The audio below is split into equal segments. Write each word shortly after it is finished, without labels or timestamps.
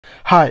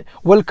Hi,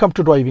 welcome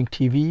to Driving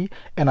TV,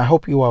 and I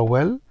hope you are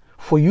well.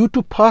 For you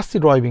to pass the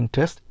driving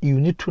test, you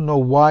need to know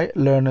why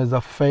learners are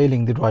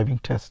failing the driving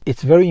test.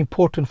 It's very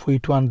important for you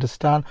to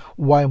understand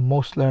why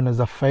most learners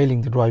are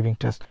failing the driving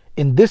test.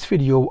 In this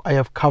video, I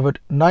have covered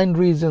 9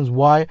 reasons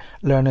why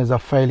learners are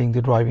failing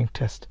the driving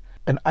test.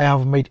 And I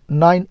have made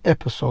 9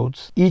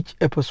 episodes, each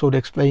episode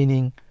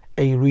explaining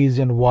a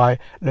reason why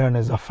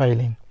learners are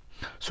failing.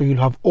 So you'll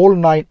have all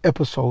 9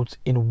 episodes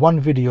in one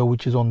video,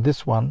 which is on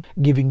this one,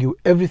 giving you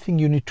everything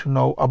you need to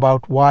know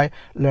about why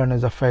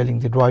learners are failing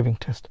the driving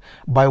test.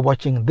 By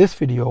watching this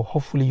video,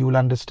 hopefully you'll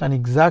understand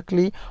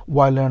exactly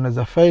why learners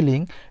are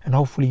failing, and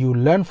hopefully you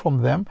learn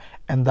from them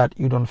and that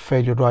you don't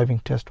fail your driving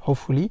test.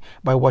 Hopefully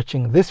by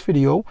watching this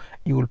video,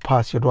 you will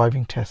pass your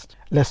driving test.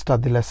 Let's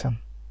start the lesson.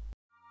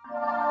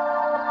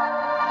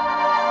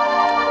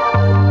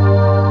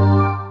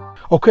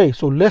 Okay,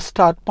 so let's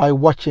start by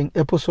watching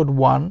episode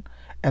 1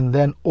 and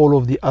then all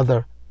of the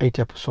other 8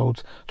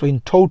 episodes. So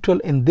in total,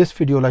 in this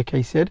video, like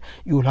I said,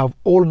 you will have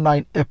all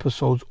 9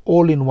 episodes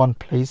all in one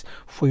place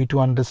for you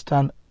to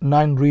understand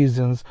 9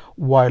 reasons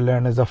why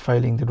learners are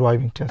failing the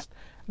driving test.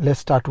 Let's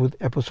start with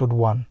episode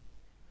 1.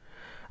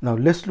 Now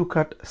let's look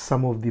at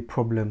some of the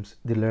problems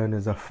the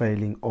learners are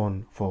failing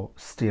on for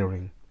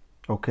steering.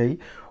 Okay,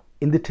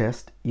 in the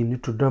test, you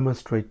need to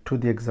demonstrate to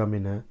the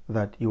examiner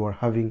that you are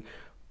having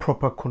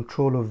proper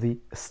control of the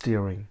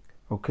steering.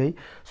 Okay,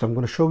 so I'm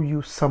going to show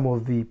you some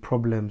of the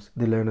problems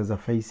the learners are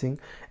facing,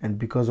 and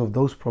because of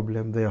those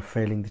problems they are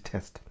failing the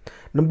test.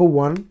 Number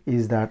 1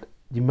 is that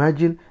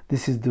imagine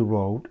this is the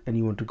road and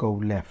you want to go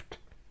left.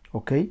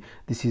 Okay,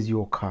 this is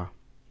your car,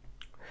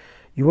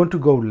 you want to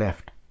go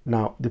left.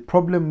 Now the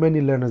problem many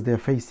learners they are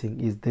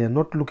facing is they are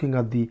not looking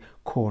at the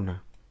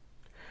corner.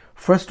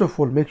 First of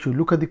all, make sure you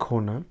look at the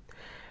corner,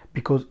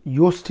 because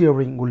your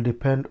steering will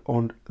depend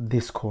on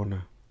this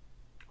corner.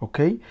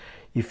 Okay,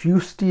 if you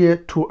steer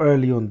too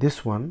early on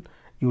this one,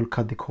 you will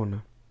cut the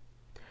corner.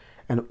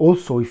 And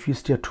also if you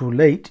steer too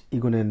late,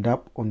 you're going to end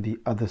up on the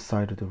other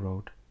side of the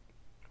road.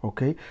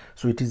 Okay,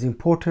 so it is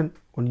important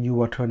when you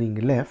are turning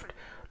left,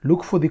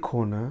 look for the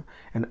corner,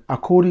 and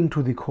according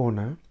to the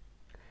corner,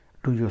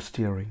 do your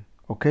steering.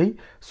 Okay,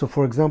 so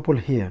for example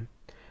here,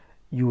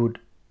 you would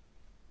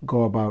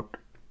go about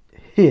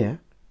here,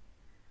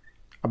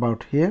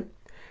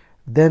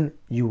 then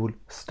you will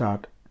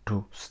start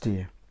to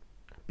steer.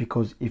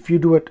 Because if you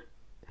do it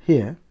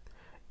here,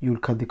 you will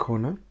cut the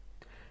corner,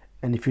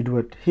 and if you do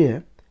it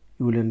here,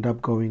 you will end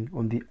up going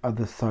on the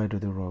other side of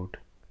the road.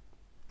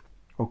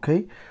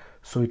 Okay,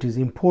 so it is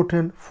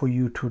important for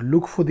you to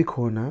look for the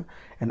corner,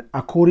 and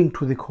according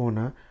to the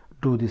corner,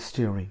 do the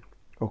steering.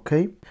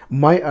 Okay,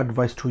 my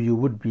advice to you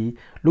would be,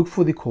 look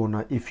for the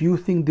corner. If you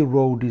think the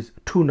road is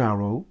too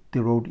narrow,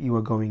 the road you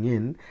are going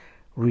in,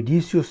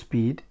 reduce your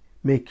speed.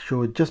 Make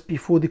sure just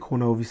before the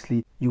corner,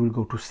 obviously, you will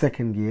go to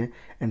second gear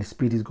and the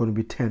speed is going to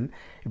be 10.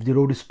 If the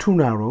road is too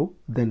narrow,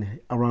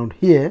 then around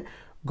here,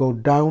 go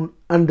down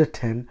under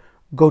 10,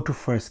 go to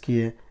first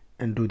gear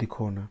and do the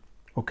corner.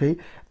 Okay,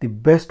 the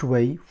best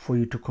way for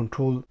you to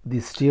control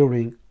the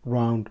steering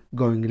round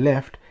going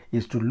left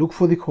is to look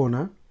for the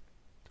corner,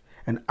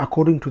 and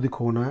according to the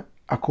corner,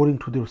 according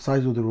to the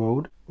size of the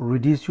road,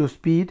 reduce your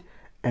speed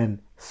and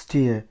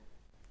steer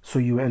so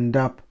you end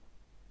up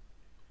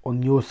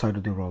on your side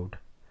of the road.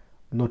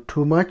 Not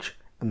too much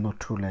and not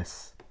too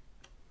less.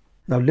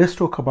 Now let's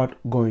talk about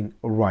going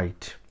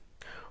right.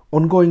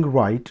 On going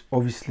right,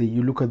 obviously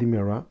you look at the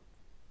mirror,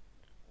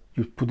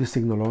 you put the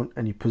signal on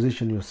and you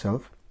position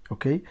yourself.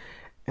 Okay,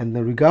 and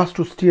in regards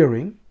to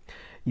steering,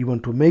 you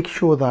want to make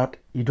sure that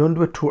you don't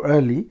do it too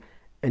early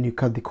and you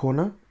cut the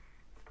corner,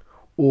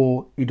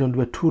 or you don't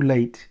do it too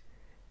late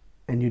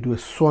and you do a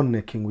swan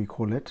necking, we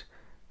call it.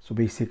 So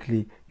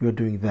basically you are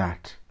doing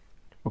that.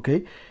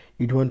 Okay,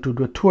 you don't want to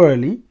do it too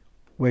early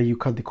where you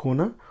cut the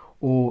corner,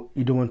 or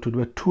you don't want to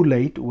do it too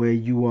late where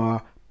you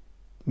are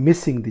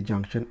missing the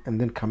junction and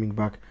then coming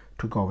back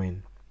to go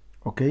in.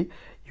 Okay,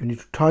 you need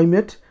to time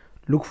it,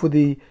 look for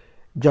the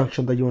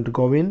junction that you want to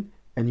go in,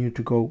 and you need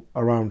to go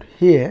around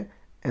here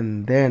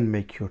and then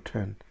make your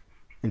turn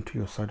into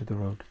your side of the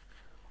road.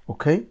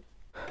 Okay,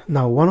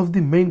 now one of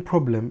the main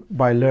problem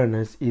by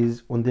learners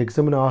is when the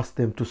examiner asks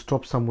them to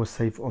stop somewhere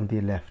safe on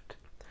the left.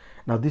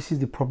 Now this is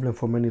the problem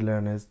for many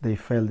learners. They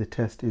fail the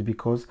test is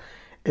because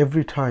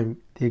every time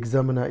the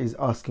examiner is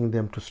asking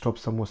them to stop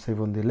somewhere safe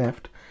on the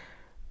left,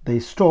 they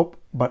stop,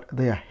 but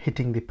they are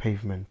hitting the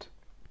pavement.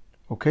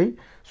 Okay,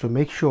 so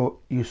make sure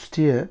you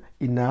steer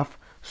enough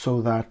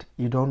so that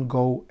you don't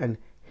go and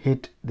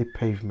hit the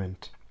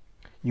pavement.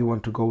 You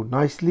want to go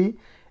nicely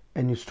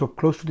and you stop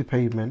close to the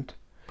pavement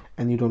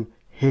and you don't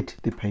hit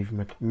the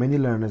pavement. Many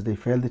learners, they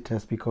fail the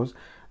test because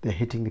they're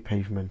hitting the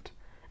pavement,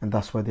 and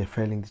that's why they're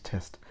failing the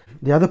test.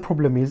 The other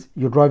problem is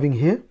you're driving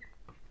here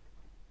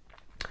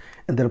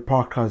and there are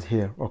parked cars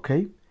here.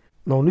 Okay,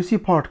 now when you see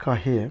parked car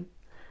here,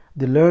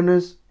 the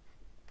learners,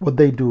 what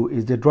they do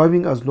is they're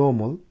driving as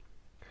normal,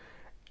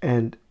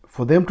 and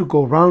for them to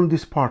go around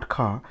this parked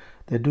car,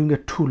 they're doing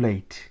it too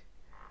late.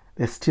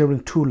 They're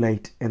steering too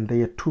late and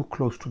they are too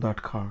close to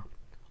that car.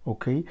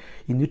 okay?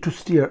 You need to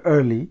steer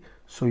early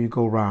so you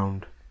go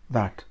round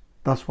that.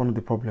 That's one of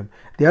the problem.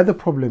 The other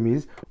problem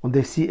is when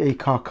they see a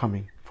car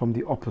coming from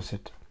the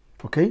opposite,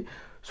 okay?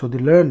 So the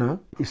learner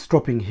is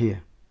stopping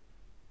here,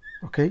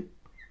 okay?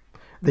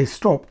 They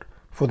stopped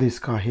for this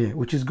car here,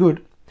 which is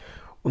good.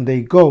 When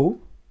they go,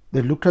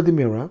 they looked at the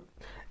mirror,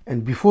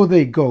 and before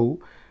they go,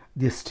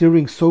 they're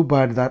steering so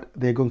bad that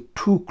they're going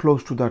too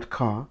close to that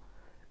car,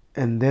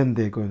 and then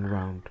they're going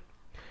round,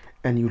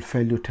 and you'll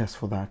fail your test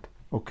for that,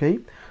 okay?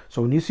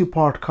 So when you see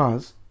parked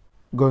cars,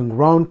 going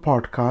round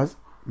parked cars,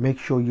 make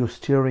sure your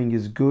steering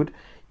is good.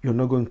 You're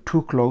not going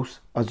too close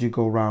as you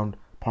go round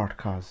parked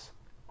cars,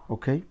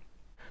 okay?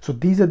 So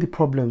these are the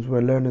problems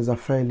where learners are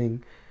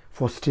failing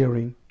for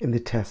steering in the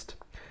test.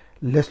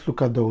 Let's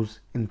look at those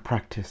in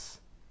practice.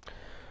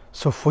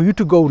 So for you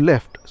to go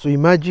left, so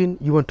imagine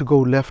you want to go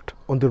left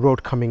on the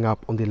road coming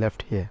up on the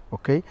left here,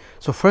 okay?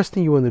 So first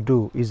thing you want to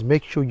do is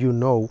make sure you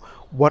know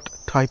what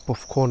type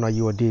of corner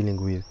you are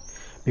dealing with,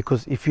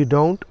 because if you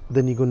don't,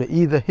 then you're going to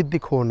either hit the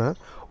corner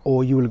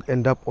or you will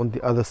end up on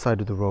the other side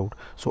of the road.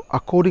 So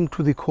according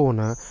to the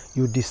corner,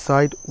 you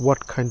decide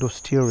what kind of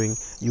steering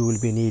you will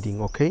be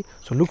needing, okay?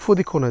 So look for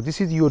the corner.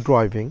 This is your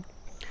driving,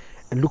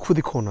 and look for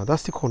the corner.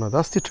 That's the corner.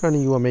 That's the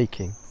turning you are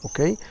making,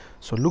 okay?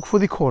 So look for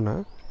the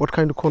corner. What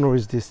kind of corner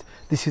is this?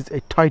 This is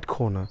a tight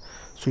corner.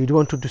 So you don't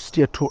want to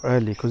steer too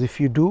early, because if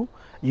you do,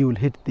 you will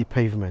hit the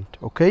pavement,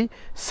 okay?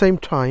 Same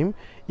time,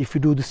 if you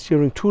do the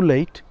steering too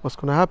late, what's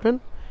going to happen?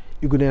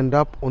 You're going to end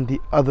up on the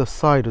other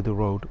side of the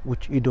road,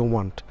 which you don't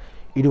want.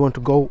 You don't want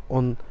to go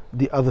on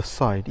the other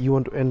side. You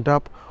want to end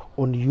up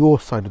on your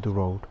side of the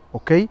road,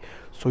 okay?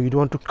 So you don't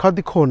want to cut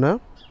the corner.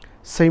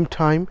 Same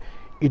time,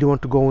 you don't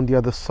want to go on the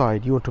other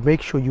side. You want to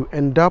make sure you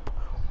end up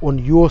on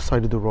your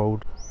side of the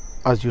road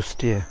as you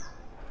steer.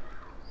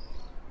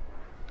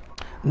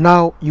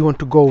 Now you want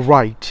to go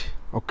right,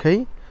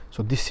 okay?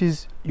 So this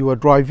is, you are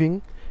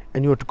driving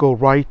and you want to go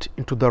right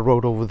into the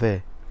road over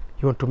there.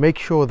 You want to make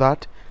sure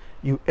that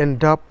you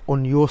end up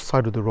on your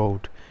side of the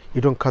road.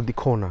 You don't cut the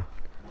corner,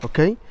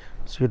 okay?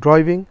 So you're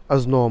driving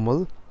as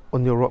normal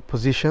on your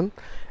position,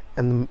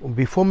 and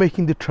before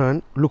making the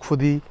turn, look for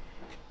the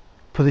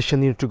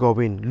position you need to go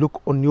in.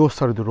 Look on your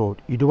side of the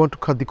road. You don't want to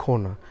cut the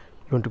corner.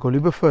 You want to go a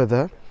little bit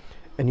further,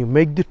 and you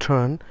make the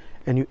turn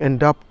and you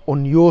end up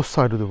on your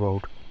side of the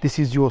road. This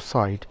is your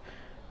side.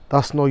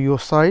 That's not your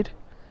side,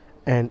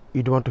 and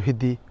you don't want to hit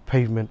the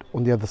pavement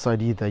on the other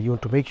side either. You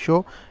want to make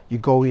sure you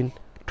go in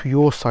to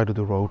your side of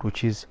the road,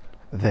 which is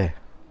there.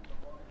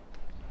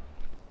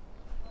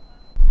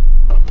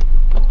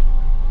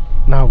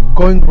 Now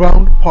going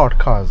round parked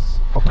cars,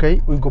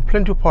 okay? We've got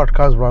plenty of parked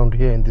cars around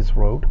here in this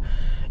road.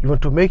 You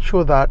want to make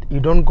sure that you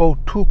don't go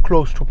too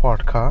close to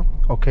parked car,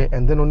 okay?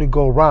 And then when you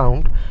go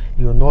round,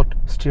 you're not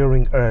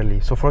steering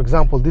early. So for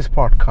example, this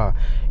parked car,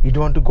 you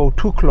don't want to go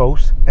too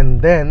close and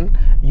then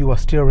you are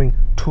steering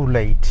too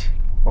late,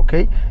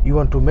 okay? You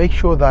want to make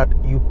sure that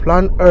you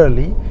plan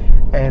early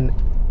and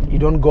you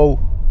don't go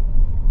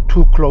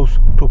too close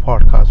to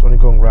parked cars when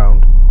you're going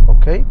round,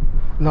 okay?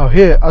 Now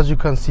here, as you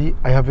can see,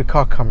 I have a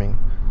car coming.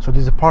 So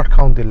there's a parked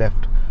car on the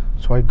left.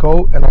 So I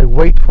go and I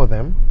wait for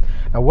them.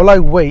 Now while I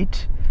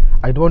wait,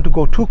 I don't want to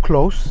go too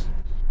close,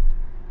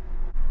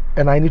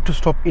 and I need to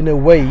stop in a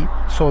way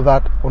so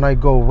that when I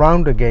go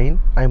round again,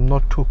 I'm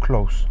not too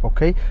close,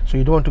 okay? So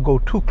you don't want to go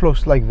too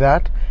close like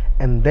that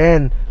and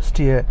then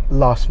steer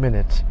last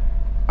minute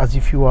as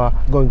if you are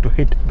going to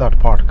hit that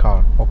parked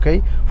car,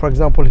 okay? For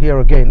example, here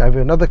again, I have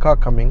another car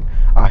coming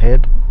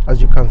ahead,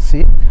 as you can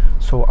see.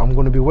 So I'm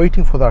going to be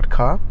waiting for that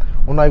car.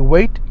 When I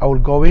wait, I will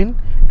go in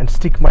and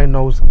stick my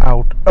nose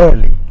out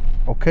early,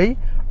 okay?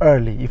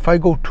 Early. If I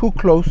go too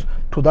close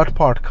to that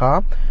parked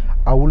car,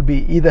 I will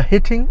be either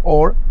hitting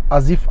or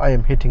as if I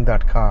am hitting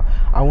that car.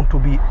 I want to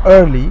be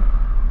early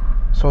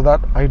so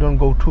that I don't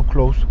go too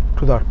close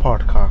to that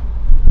parked car,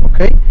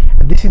 okay?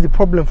 And this is the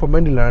problem for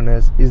many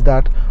learners, is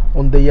that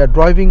when they are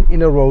driving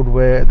in a road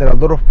where there are a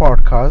lot of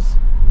parked cars,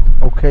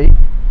 okay,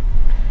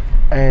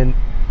 and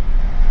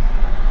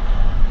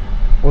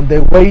when they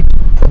wait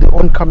for the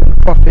oncoming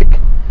traffic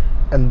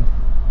and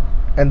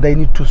they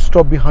need to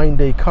stop behind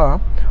a car,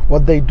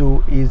 what they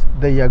do is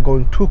they are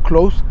going too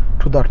close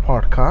to that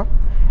parked car,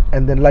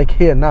 and then like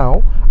here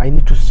now, I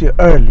need to steer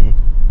early,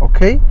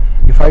 okay?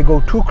 If I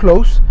go too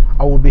close,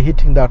 I will be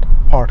hitting that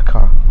parked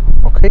car,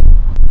 okay?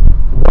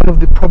 One of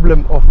the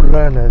problem of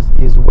learners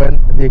is when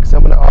the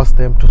examiner asks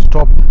them to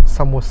stop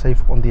somewhere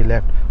safe on the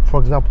left. For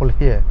example,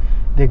 here,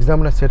 the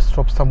examiner said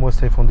stop somewhere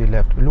safe on the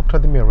left. We looked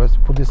at the mirrors,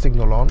 put the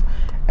signal on,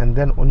 and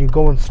then when you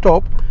go and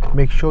stop,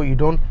 make sure you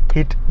don't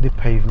hit the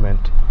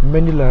pavement.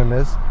 Many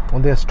learners,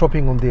 when they are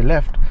stopping on the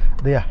left,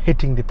 they are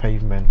hitting the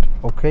pavement,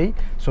 okay?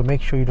 So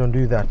make sure you don't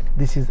do that.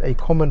 This is a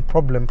common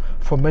problem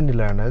for many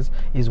learners,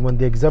 is when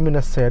the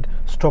examiner said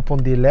stop on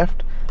the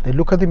left, they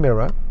look at the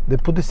mirror, they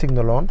put the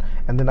signal on,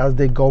 and then as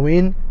they go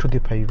in to the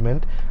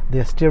pavement, they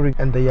are steering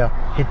and they are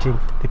hitting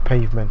the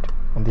pavement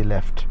on the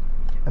left.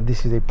 And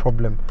this is a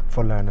problem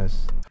for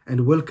learners.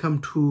 And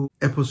welcome to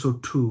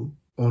episode 2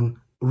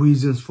 on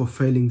reasons for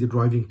failing the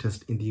driving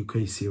test in the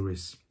UK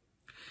series.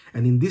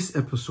 And in this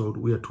episode,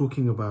 we are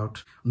talking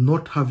about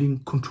not having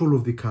control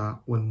of the car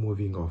when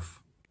moving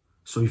off.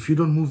 So if you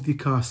don't move the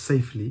car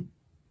safely,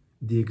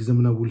 the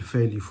examiner will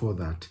fail you for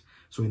that.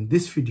 So in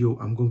this video,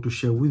 I'm going to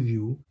share with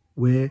you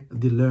where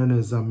the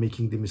learners are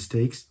making the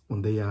mistakes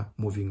when they are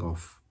moving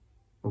off.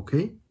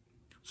 Okay?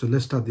 So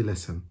let's start the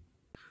lesson.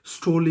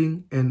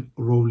 Stalling and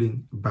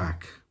rolling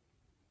back.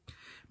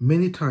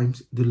 Many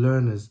times the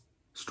learners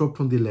stop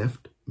on the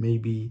left,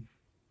 maybe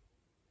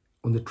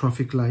on the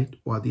traffic light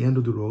or at the end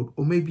of the road,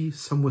 or maybe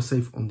somewhere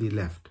safe on the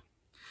left.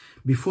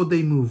 Before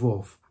they move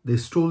off, they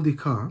stall the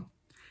car,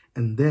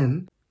 and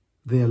then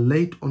they are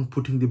late on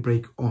putting the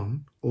brake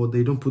on, or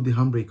they don't put the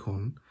handbrake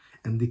on,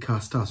 and the car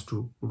starts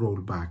to roll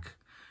back.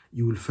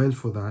 You will fail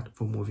for that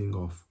for moving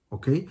off.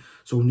 Okay,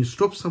 so when you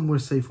stop somewhere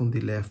safe on the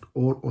left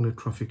or on a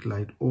traffic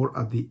light or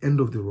at the end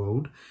of the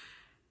road,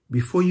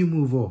 before you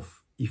move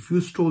off, if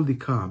you stall the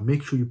car,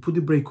 make sure you put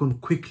the brake on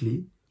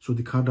quickly so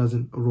the car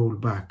doesn't roll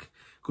back.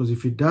 Because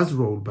if it does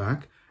roll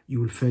back, you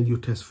will fail your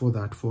test for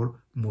that for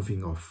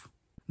moving off.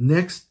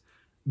 Next,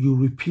 you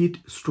repeat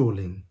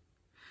stalling.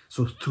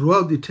 So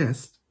throughout the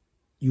test,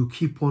 you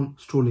keep on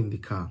stalling the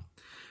car.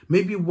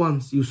 Maybe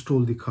once you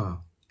stall the car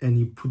and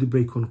you put the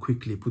brake on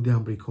quickly, put the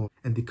handbrake on,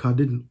 and the car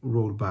didn't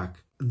roll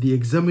back. The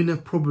examiner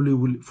probably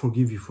will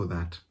forgive you for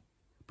that.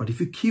 But if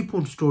you keep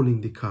on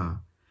stalling the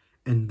car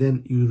and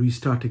then you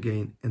restart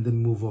again and then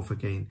move off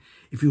again,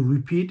 if you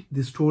repeat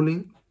the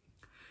stalling,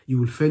 you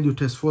will fail your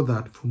test for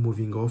that for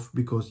moving off,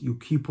 because you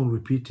keep on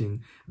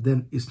repeating.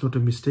 Then it's not a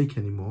mistake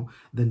anymore.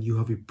 Then you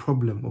have a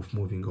problem of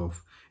moving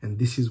off. And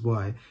this is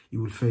why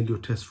you will fail your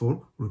test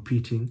for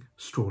repeating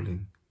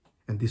stalling.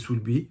 And this will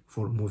be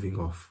for moving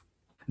off.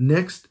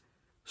 Next,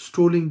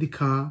 stalling the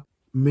car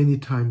many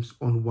times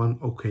on one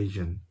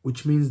occasion,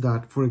 which means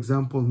that, for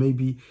example,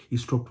 maybe you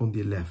stop on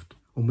the left,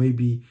 or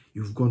maybe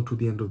you've gone to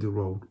the end of the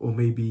road, or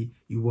maybe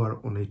you are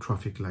on a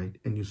traffic light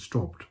and you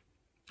stopped.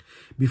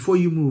 Before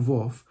you move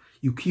off,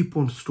 you keep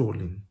on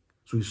stalling.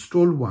 So you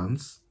stall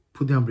once,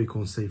 put the handbrake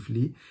on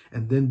safely,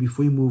 and then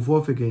before you move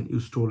off again, you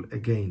stall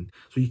again.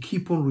 So you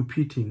keep on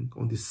repeating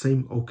on the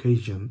same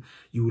occasion.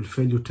 You will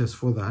fail your test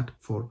for that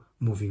for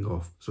moving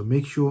off. So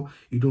make sure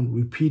you don't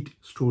repeat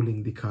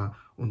stalling the car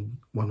on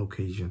one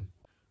occasion.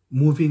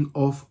 Moving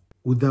off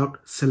without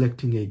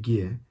selecting a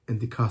gear and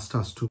the car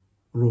starts to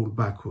roll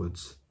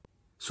backwards.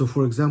 So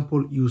for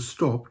example, you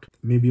stopped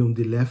maybe on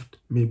the left,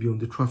 maybe on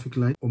the traffic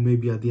light, or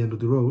maybe at the end of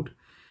the road.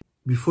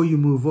 Before you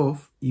move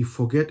off, you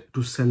forget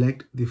to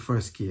select the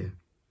first gear,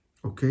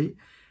 okay?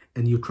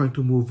 And you're trying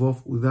to move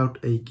off without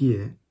a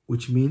gear,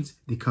 which means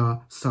the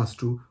car starts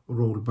to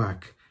roll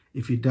back.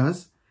 If it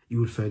does,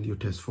 you will fail your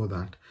test for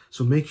that.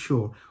 So make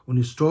sure when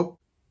you stop,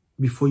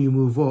 before you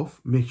move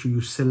off, make sure you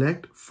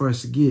select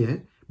first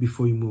gear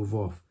before you move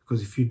off.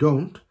 Because if you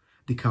don't,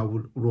 the car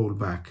will roll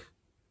back.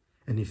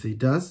 And if it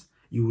does,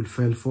 you will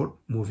fail for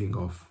moving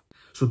off.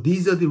 So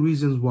these are the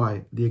reasons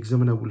why the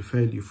examiner will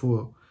fail you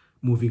for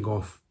moving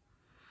off.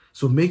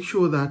 So make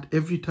sure that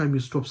every time you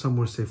stop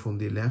somewhere safe on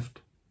the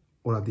left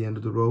or at the end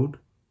of the road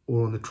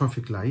or on the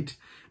traffic light,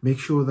 make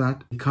sure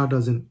that the car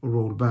doesn't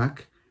roll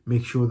back.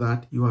 Make sure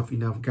that you have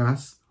enough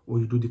gas, or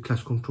you do the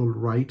clutch control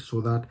right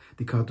so that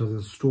the car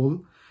doesn't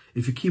stall.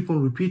 If you keep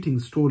on repeating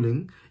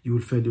stalling, you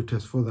will fail your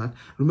test for that.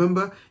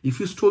 Remember, if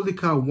you stall the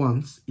car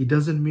once, it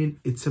doesn't mean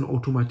it's an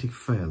automatic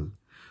fail.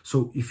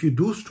 So if you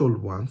do stall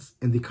once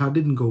and the car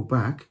didn't go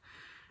back,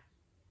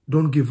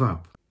 don't give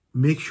up.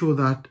 Make sure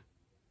that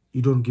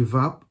you don't give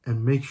up,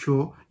 and make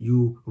sure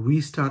you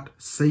restart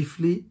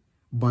safely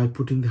by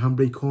putting the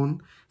handbrake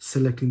on,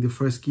 selecting the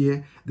first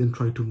gear, then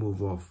try to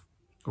move off.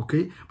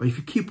 Okay? But if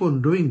you keep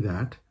on doing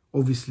that,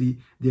 obviously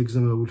the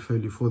examiner will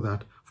fail you for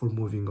that for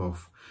moving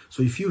off.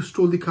 So if you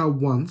stall the car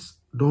once,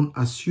 don't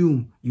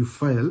assume you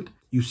failed.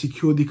 You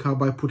secure the car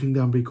by putting the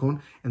handbrake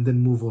on and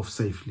then move off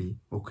safely.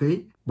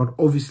 Okay? But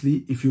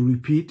obviously if you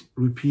repeat,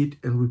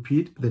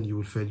 then you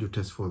will fail your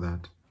test for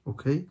that.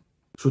 Okay?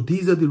 So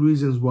these are the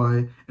reasons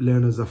why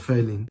learners are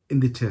failing in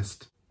the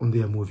test when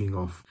they are moving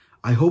off.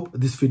 I hope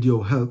this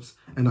video helps,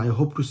 and I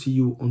hope to see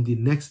you on the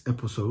next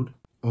episode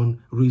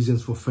on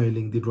reasons for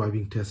failing the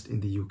driving test in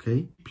the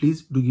UK.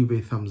 Please do give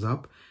a thumbs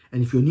up,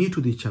 and if you're new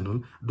to the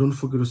channel, don't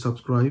forget to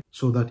subscribe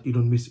so that you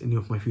don't miss any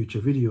of my future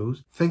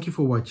videos. Thank you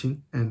for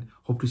watching, and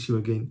hope to see you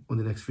again on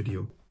the next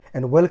video.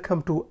 And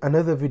welcome to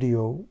another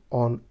video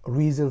on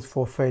reasons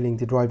for failing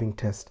the driving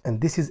test.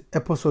 And this is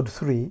episode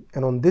 3,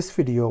 and on this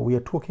video we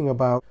are talking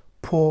about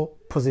poor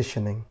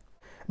positioning.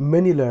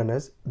 Many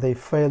learners, they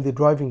fail the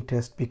driving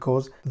test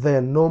because their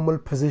normal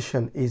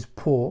position is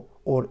poor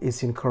or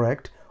is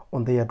incorrect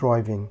when they are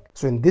driving.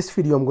 So in this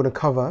video, I'm going to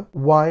cover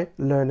why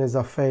learners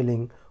are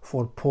failing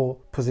for poor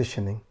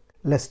positioning.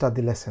 Let's start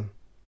the lesson.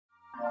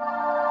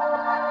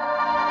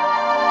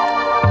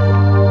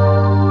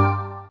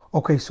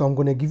 Okay, so I'm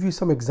going to give you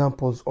some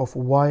examples of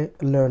why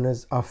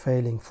learners are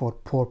failing for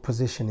poor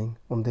positioning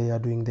when they are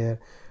doing their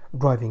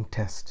driving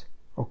test.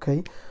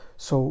 Okay,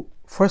 so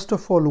first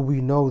of all, we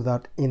know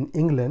that in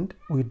England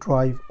we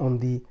drive on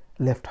the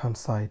left hand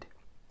side.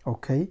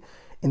 Okay,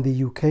 in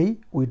the UK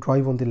we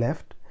drive on the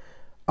left.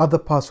 other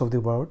parts of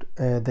the world,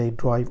 they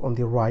drive on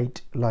the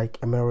right, like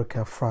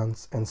America,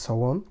 France, and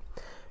so on.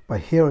 But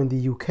here in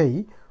the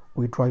UK,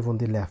 we drive on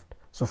the left.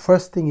 So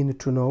first thing you need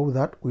to know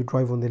that we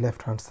drive on the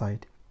left-hand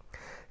side.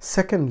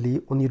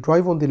 Secondly, when you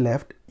drive on the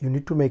left, you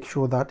need to make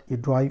sure that you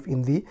drive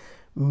in the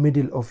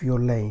middle of your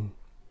lane.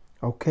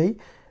 Okay,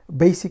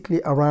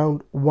 basically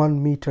around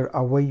 1 meter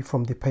away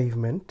from the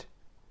pavement,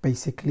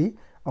 basically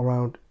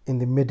around in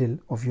the middle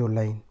of your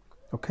lane.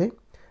 Okay,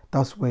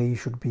 that's where you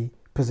should be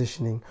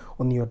positioning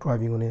when you're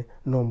driving on a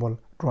normal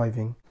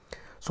driving.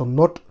 So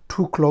not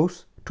too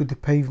close to the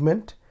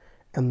pavement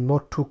and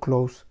not too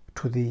close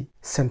to the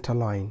center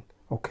line.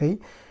 Okay,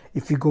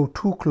 if you go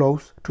too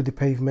close to the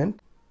pavement,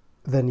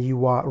 then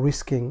you are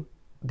risking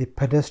the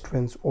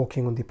pedestrians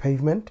walking on the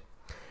pavement,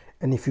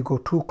 and if you go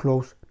too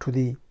close to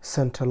the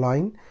center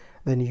line,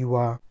 then you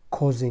are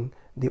causing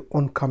the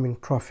oncoming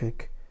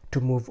traffic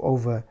to move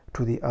over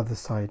to the other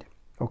side.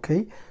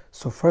 Okay,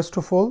 so first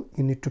of all,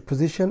 you need to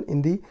position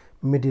in the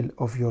middle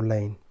of your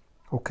lane.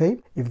 Okay,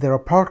 if there are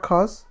parked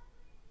cars,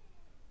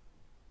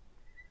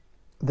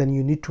 then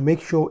you need to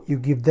make sure you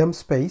give them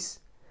space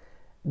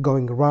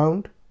going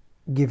around,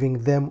 giving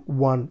them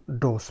one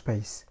door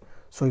space.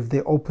 So if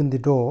they open the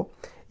door,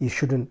 you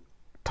shouldn't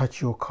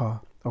touch your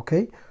car.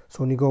 Okay, so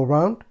when you go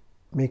around,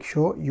 make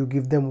sure you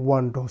give them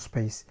one door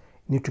space.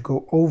 You need to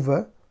go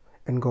over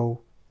and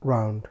go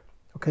round.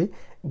 Okay,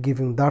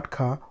 giving that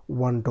car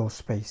one door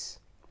space.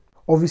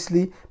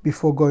 Obviously,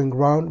 before going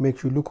round, make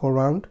sure you look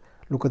around,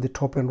 look at the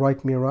top and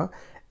right mirror,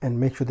 and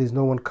make sure there's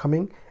no one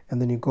coming,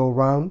 and then you go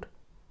around,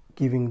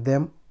 giving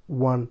them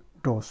one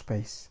door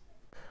space.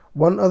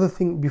 One other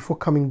thing before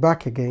coming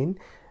back again,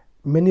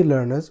 many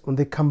learners, when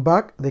they come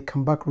back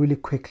really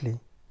quickly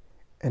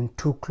and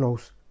too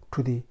close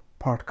to the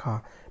parked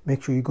car.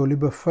 Make sure you go a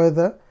little bit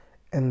further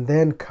and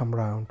then come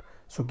round,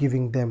 so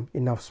giving them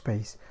enough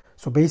space.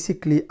 So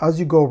basically, as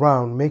you go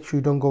round, make sure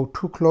you don't go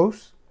too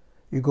close.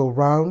 You go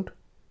round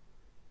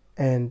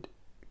and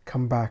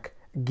come back,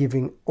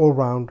 giving all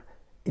round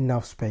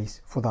enough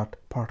space for that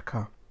parked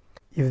car.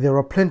 If there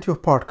are plenty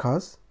of parked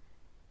cars,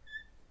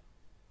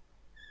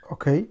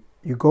 okay,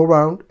 you go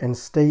around and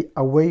stay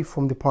away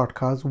from the parked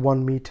cars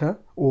 1 meter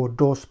or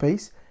door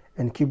space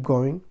and keep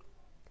going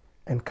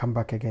and come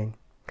back again.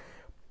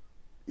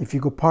 If you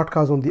go parked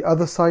cars on the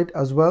other side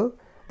as well,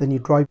 then you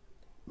drive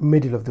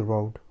middle of the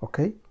road.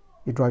 Okay,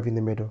 you drive in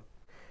the middle,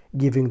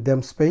 giving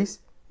them space,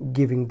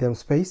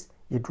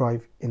 you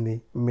drive in the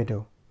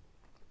middle.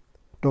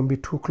 Don't be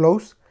too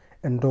close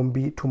and don't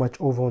be too much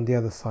over on the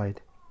other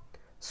side.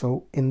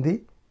 So in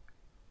the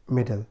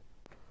middle.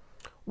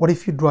 What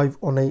if you drive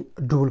on a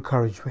dual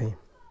carriageway?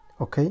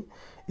 Okay,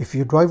 if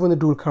you drive on a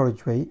dual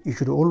carriageway, you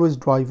should always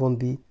drive on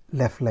the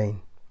left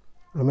lane.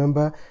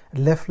 Remember,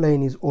 left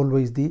lane is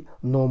always the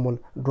normal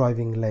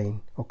driving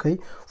lane. Okay,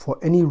 for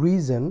any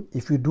reason,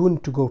 if you do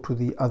need to go to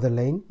the other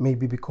lane,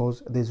 maybe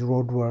because there's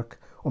road work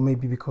or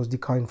maybe because the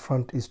car in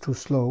front is too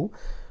slow,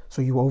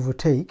 so you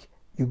overtake,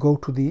 you go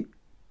to the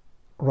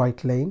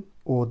right lane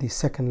or the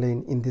second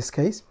lane in this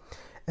case,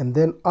 and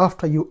then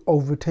after you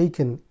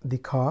overtaken the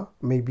car,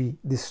 maybe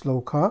this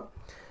slow car,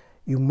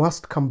 you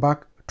must come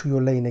back to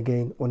your lane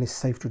again when it's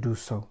safe to do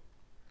so.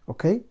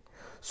 Okay,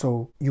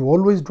 so you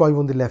always drive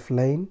on the left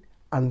lane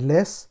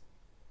unless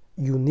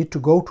you need to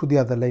go to the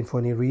other lane for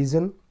any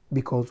reason,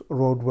 because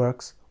road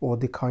works or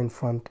the car in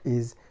front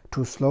is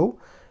too slow.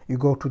 You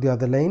go to the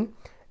other lane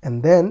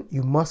and then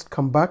you must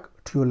come back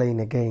to your lane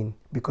again,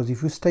 because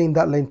if you stay in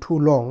that lane too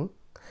long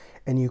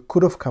and you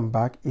could have come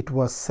back, it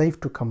was safe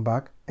to come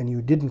back and you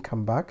didn't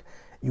come back,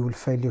 you will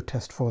fail your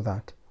test for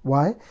that.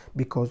 Why?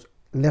 Because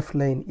left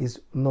lane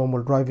is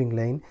normal driving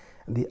lane,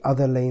 the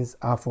other lanes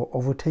are for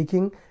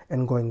overtaking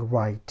and going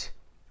right.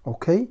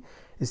 Okay,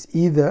 it's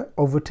either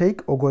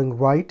overtake or going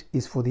right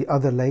is for the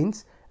other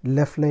lanes.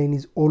 Left lane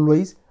is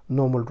always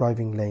normal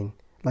driving lane.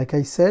 Like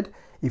I said,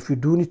 if you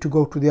do need to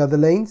go to the other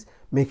lanes,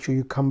 make sure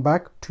you come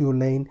back to your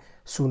lane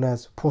soon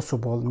as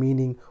possible,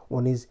 meaning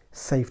when it's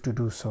safe to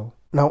do so.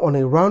 Now on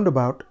a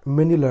roundabout,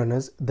 many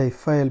learners, they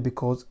fail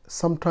because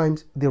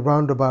sometimes the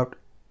roundabout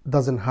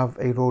doesn't have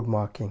a road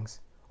markings.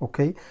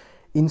 Okay,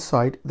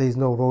 inside there is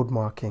no road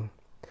marking.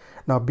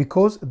 Now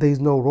because there is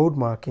no road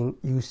marking,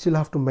 you still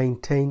have to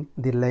maintain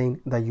the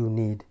lane that you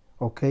need.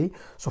 Okay,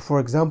 so for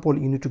example,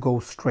 you need to go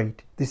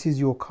straight. This is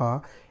your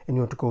car and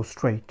you want to go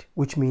straight,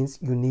 which means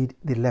you need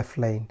the left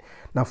lane.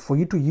 Now for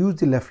you to use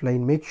the left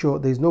lane, make sure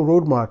there is no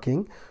road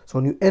marking. So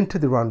when you enter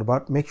the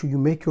roundabout, make sure you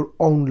make your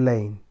own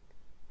lane.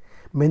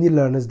 Many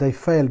learners, they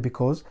fail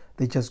because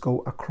they just go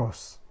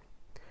across,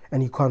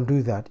 and you can't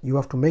do that. You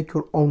have to make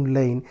your own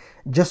lane.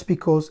 Just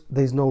because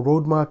there's no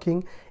road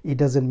marking, it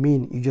doesn't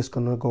mean you're just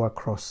gonna go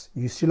across.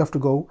 You still have to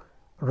go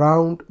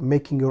round,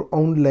 making your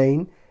own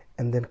lane,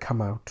 and then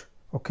come out.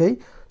 Okay,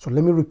 so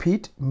let me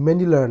repeat,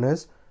 many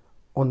learners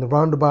on the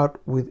roundabout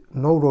with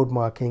no road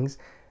markings,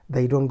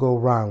 they don't go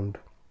round,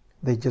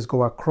 they just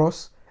go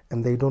across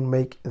and they don't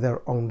make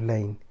their own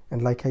lane.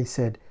 And like I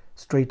said,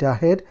 straight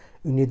ahead,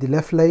 you need the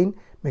left lane.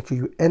 Make sure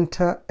you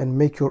enter and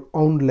make your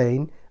own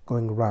lane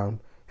going round.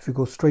 If you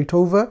go straight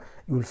over,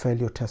 you will fail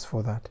your test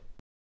for that.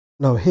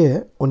 Now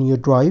here on your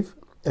drive,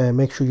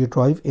 make sure you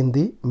drive in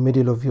the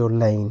middle of your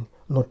lane,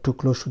 not too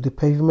close to the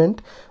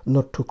pavement,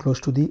 not too close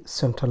to the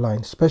center line.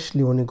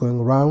 Especially when you're going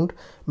around,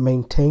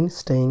 maintain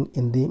staying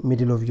in the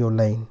middle of your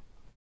lane.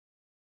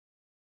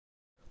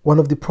 One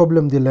of the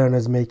problems the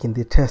learners make in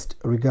the test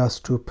regards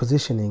to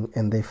positioning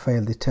and they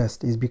fail the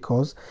test is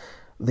because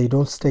they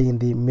don't stay in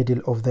the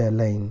middle of their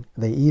lane.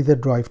 They either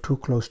drive too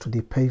close to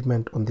the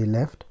pavement on the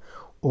left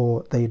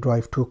or they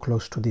drive too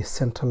close to the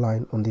center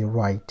line on the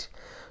right.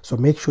 So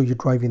make sure you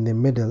drive in the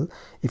middle.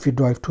 If you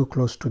drive too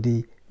close to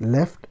the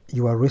left,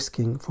 you are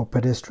risking for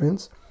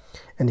pedestrians.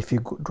 And if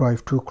you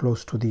drive too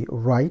close to the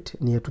right,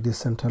 near to the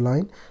center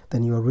line,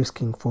 then you are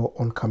risking for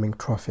oncoming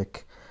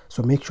traffic.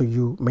 So make sure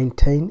you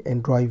maintain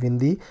and drive in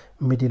the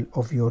middle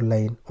of your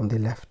lane on the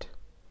left.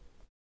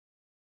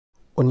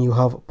 When you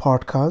have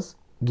parked cars,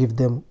 give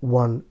them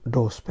one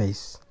door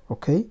space.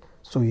 Okay,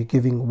 so you're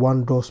giving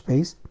one door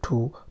space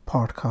to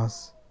parked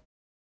cars.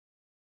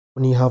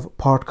 When you have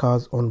parked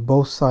cars on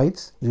both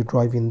sides, you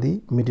drive in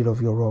the middle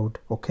of your road,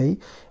 okay,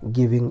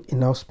 giving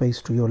enough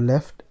space to your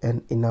left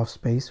and enough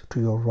space to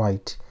your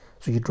right.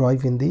 So you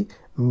drive in the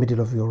middle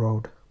of your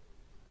road.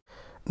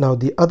 Now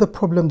the other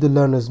problem the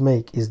learners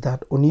make is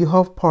that when you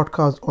have parked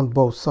cars on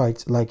both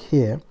sides like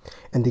here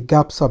and the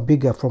gaps are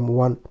bigger from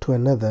one to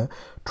another,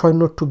 try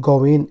not to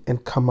go in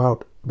and come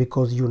out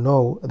because you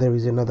know there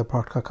is another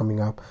parked car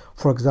coming up.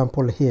 For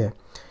example, here,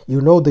 you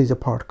know there's a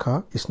parked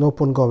car, it's no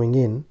point going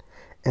in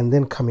and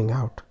then coming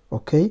out.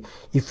 Okay,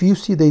 if you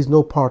see there is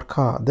no parked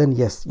car, then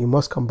yes, you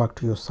must come back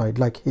to your side.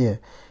 Like here,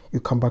 you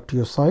come back to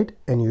your side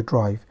and you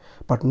drive.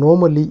 But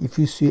normally if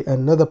you see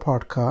another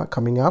parked car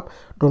coming up,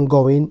 don't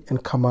go in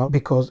and come out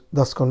because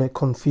that's going to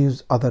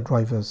confuse other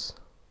drivers.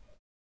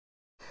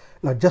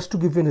 Now just to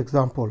give you an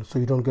example so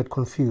you don't get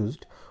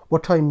confused,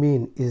 what I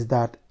mean is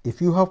that if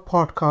you have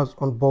parked cars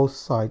on both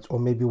sides or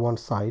maybe one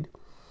side,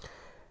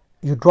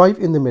 you drive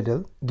in the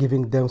middle,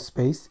 giving them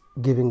space,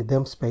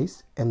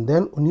 and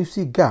then when you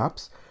see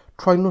gaps,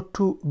 try not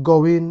to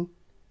go in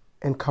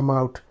and come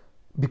out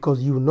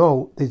because you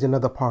know there's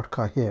another parked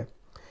car here.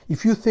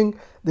 If you think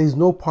there's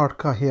no parked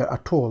car here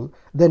at all,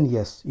 then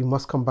yes, you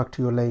must come back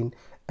to your lane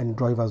and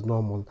drive as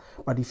normal.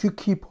 But if you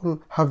keep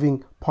on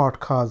having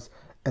parked cars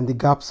and the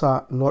gaps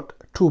are not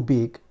too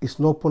big, it's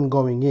no point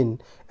going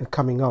in and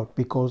coming out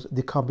because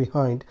the car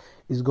behind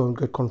is going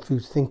to get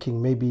confused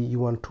thinking maybe you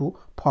want to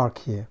park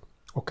here.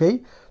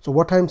 Okay, so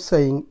what I'm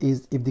saying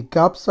is if the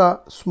gaps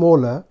are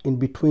smaller in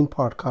between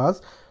parked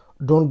cars,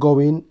 don't go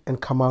in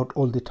and come out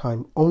all the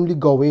time. Only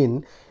go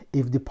in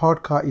if the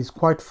parked car is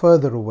quite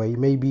further away,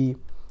 maybe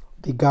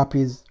the gap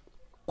is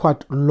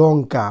quite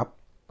long gap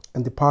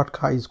and the parked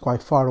car is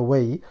quite far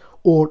away,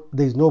 or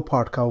there's no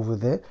parked car over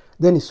there,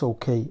 then it's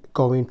okay,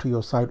 go into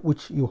your side,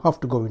 which you have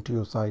to go into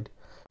your side.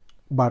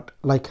 But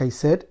like I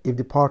said, if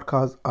the parked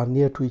cars are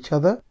near to each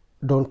other,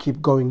 don't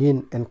keep going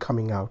in and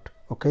coming out.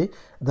 Okay,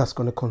 that's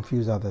going to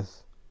confuse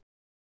others.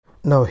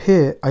 Now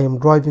here I am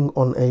driving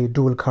on a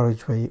dual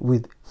carriageway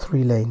with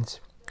 3 lanes,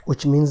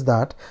 which means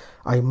that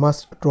I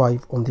must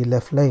drive on the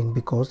left lane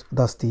because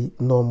that's the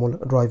normal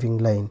driving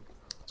lane.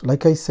 So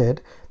like I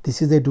said,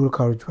 this is a dual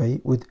carriageway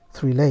with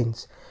 3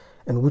 lanes.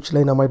 And which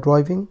lane am I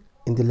driving?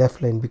 In the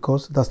left lane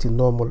because that's the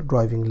normal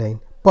driving lane.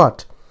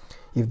 But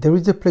if there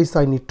is a place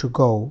I need to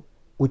go,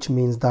 which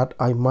means that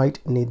I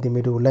might need the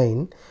middle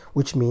lane,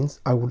 which means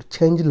I will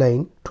change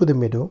lane to the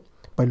middle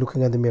by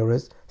looking at the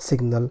mirrors,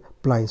 signal,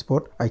 blind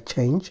spot, I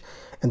change.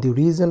 And the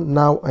reason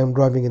now I'm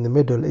driving in the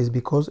middle is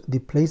because the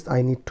place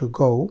I need to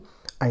go,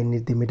 I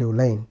need the middle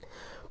lane.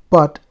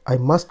 But I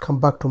must come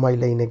back to my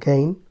lane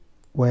again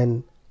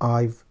when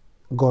I've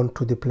gone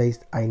to the place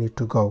I need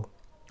to go.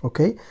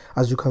 Okay,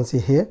 as you can see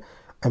here,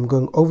 I'm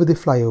going over the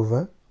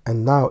flyover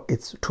and now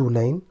it's 2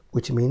 lane,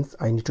 which means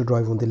I need to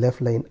drive on the left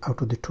lane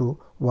out of the 2.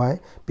 Why?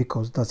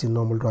 Because that's the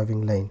normal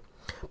driving lane.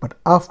 But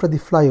after the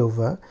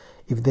flyover,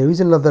 if there is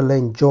another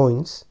lane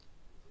joins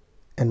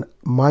and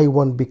my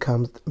one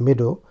becomes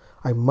middle,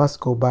 I must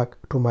go back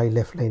to my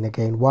left lane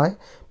again. Why?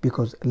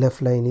 Because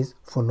left lane is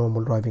for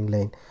normal driving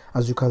lane.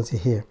 As you can see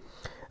here,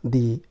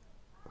 the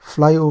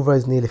flyover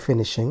is nearly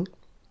finishing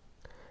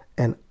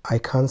and I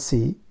can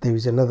see there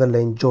is another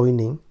lane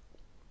joining.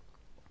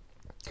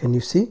 Can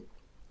you see?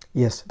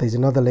 Yes, there's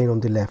another lane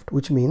on the left,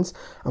 which means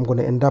I'm going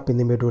to end up in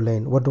the middle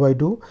lane. What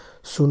do?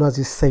 Soon as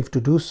it's safe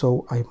to do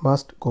so, I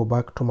must go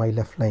back to my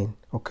left lane.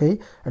 Okay,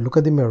 I look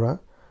at the mirror,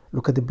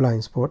 look at the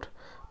blind spot,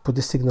 put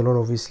the signal on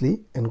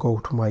obviously, and go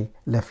to my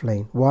left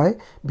lane. Why?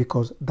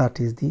 Because that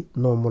is the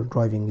normal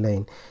driving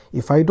lane.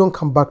 If I don't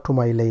come back to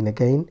my lane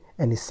again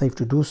and it's safe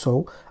to do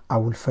so, I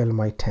will fail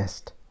my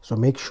test. So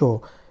make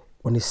sure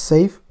when it's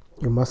safe,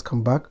 you must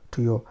come back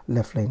to your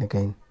left lane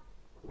again.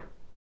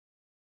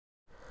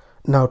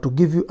 Now to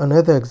give you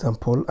another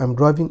example, I'm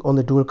driving on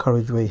the dual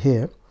carriageway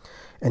here,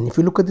 and if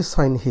you look at the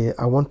sign here,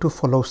 I want to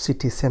follow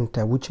city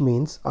center, which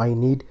means I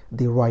need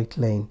the right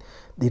lane.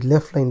 The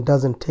left lane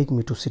doesn't take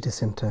me to city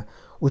center,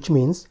 which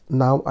means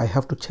now I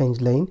have to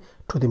change lane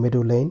to the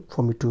middle lane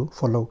for me to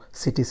follow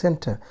city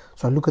center.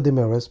 So I look at the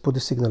mirrors, put the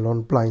signal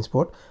on, blind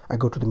spot, I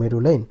go to the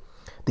middle lane.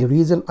 The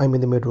reason I'm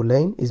in the middle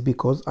lane is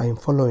because I am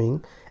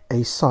following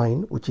a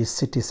sign which is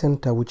city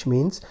center, which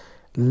means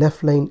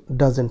left lane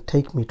doesn't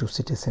take me to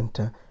city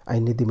center. I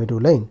need the middle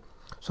lane.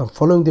 So I'm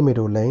following the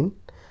middle lane,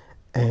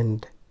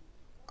 and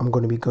I'm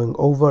going to be going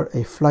over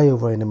a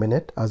flyover in a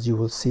minute, as you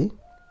will see.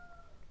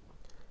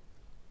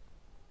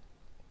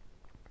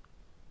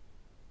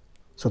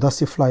 So that's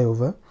the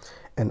flyover,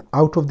 and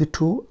out of the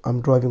two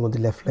I'm driving on the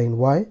left lane.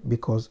 Why?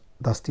 Because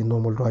that's the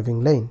normal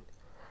driving lane.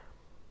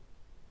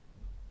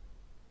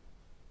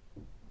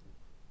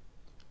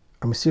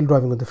 I'm still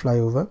driving on the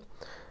flyover.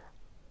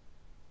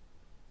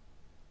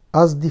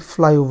 As the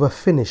flyover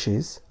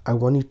finishes, I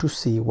want you to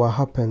see what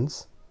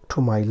happens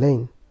to my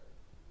lane.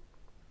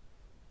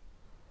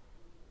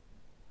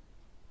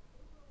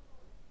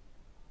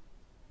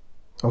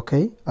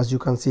 Okay, as you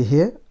can see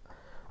here,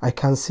 I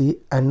can see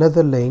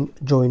another lane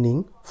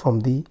joining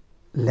from the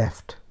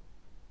left.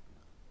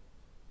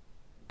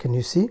 Can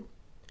you see?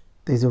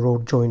 There's a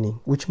road joining,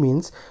 which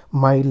means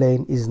my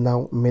lane is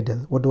now middle.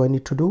 What do I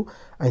need to do?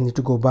 I need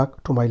to go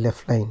back to my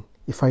left lane.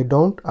 If I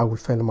don't, I will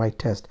fail my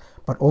test.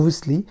 But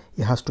obviously,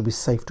 it has to be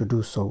safe to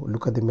do so.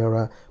 Look at the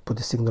mirror, put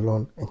the signal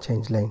on, and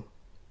change lane.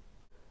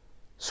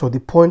 So the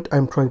point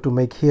I'm trying to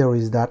make here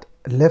is that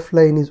left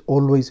lane is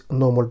always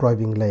normal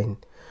driving lane.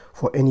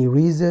 For any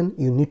reason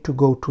you need to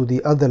go to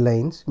the other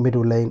lanes,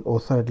 middle lane or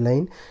third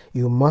lane,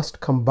 you must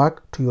come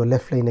back to your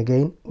left lane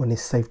again when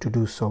it's safe to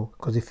do so.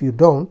 Because if you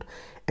don't,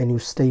 and you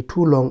stay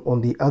too long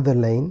on the other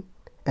lane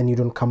and you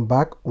don't come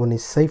back when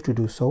it's safe to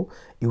do so,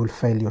 you will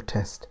fail your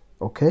test.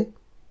 Okay?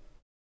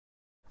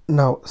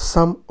 Now,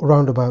 some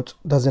roundabouts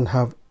doesn't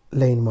have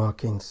lane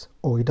markings,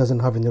 or it doesn't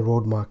have any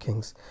road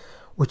markings,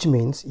 which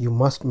means you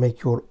must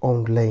make your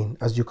own lane,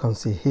 as you can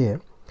see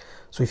here.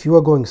 So if you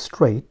are going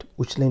straight,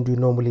 which lane do you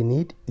normally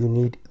need? You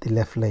need the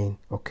left lane.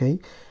 Okay?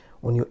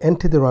 When you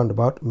enter the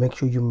roundabout, make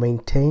sure you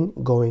maintain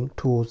going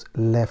towards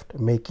left,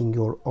 making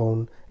your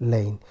own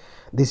lane.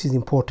 This is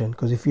important,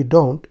 because if you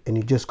don't and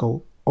you just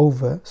go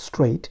over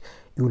straight,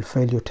 you will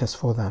fail your test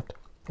for that.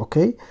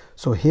 Okay,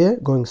 so here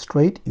going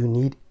straight, you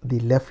need the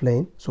left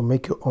lane, so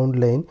make your own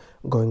lane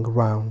going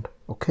round.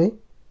 Okay,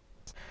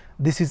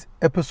 this is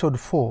episode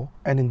 4,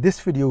 and in this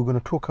video we're going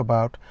to talk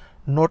about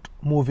not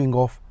moving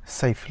off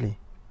safely.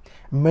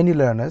 Many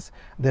learners,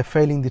 they're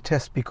failing the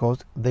test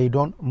because they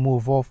don't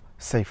move off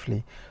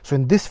safely. So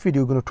in this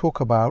video we're going to talk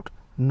about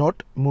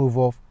not move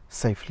off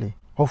safely.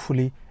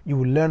 Hopefully you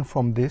will learn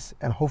from this,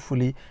 and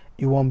hopefully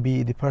you won't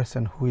be the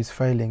person who is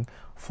failing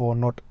for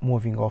not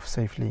moving off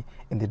safely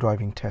in the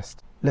driving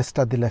test. Let's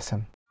start the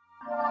lesson.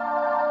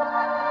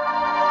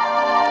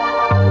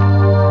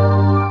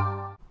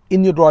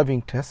 In your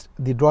driving test,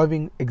 the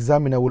driving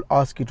examiner will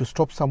ask you to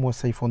stop somewhere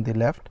safe on the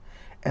left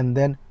and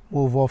then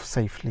move off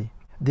safely.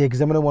 The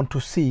examiner wants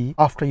to see,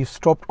 after you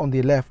stopped on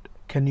the left,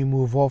 can you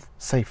move off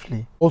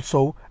safely?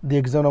 Also, the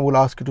examiner will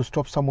ask you to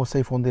stop somewhere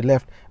safe on the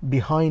left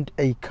behind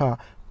a car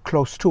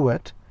close to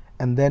it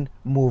and then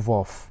move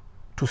off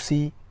to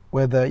see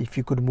whether if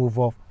you could move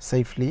off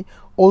safely.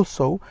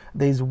 Also,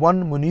 there is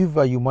one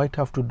maneuver you might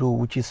have to do,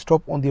 which is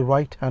stop on the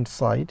right hand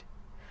side,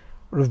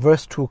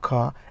 reverse to a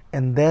car,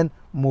 and then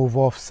move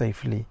off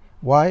safely.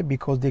 Why?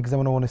 Because the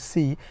examiner want to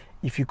see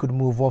if you could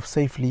move off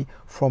safely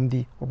from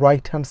the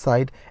right hand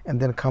side and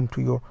then come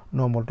to your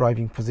normal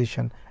driving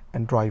position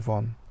and drive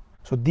on.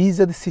 So these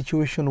are the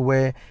situations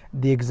where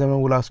the examiner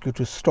will ask you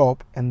to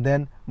stop and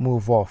then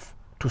move off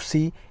to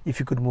see if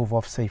you could move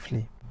off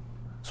safely.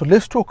 So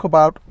let's talk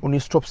about when you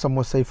stop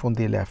somewhere safe on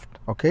the left.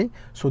 Okay,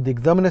 so the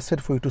examiner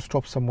said for you to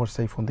stop somewhere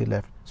safe on the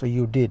left, so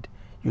you did.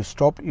 You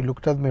stopped, you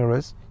looked at the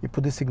mirrors, you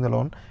put the signal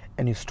on,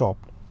 and you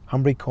stopped.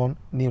 Handbrake on,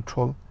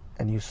 neutral,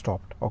 and you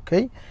stopped.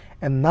 Okay,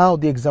 and now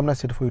the examiner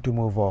said for you to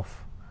move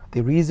off.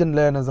 The reason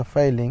learners are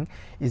failing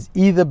is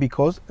either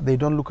because they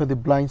don't look at the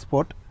blind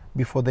spot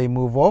before they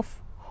move off,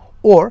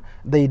 or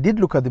they did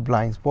look at the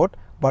blind spot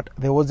but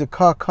there was a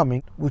car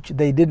coming which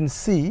they didn't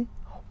see,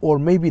 or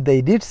maybe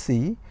they did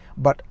see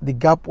but the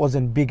gap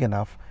wasn't big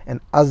enough, and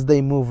as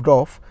they moved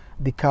off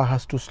the car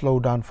has to slow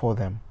down for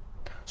them.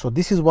 So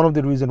this is one of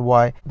the reasons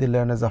why the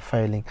learners are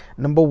failing.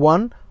 Number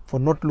one, for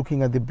not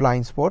looking at the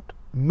blind spot.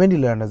 Many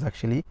learners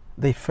actually,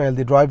 they fail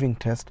the driving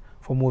test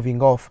for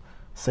moving off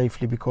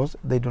safely because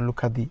they don't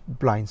look at the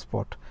blind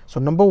spot. So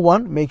number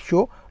one, make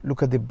sure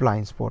look at the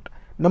blind spot.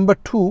 Number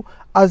two,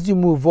 as you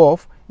move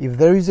off, if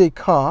there is a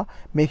car,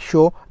 make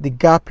sure the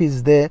gap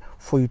is there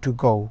for you to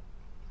go.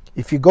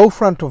 If you go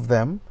front of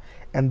them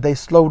and they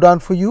slow down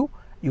for you,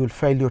 you will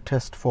fail your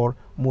test for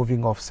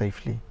moving off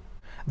safely.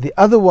 The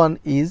other one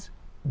is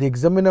the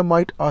examiner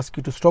might ask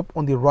you to stop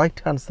on the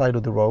right hand side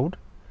of the road,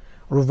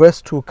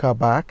 reverse to a car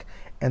back,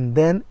 and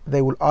then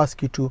they will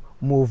ask you to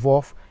move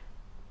off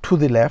to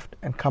the left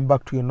and come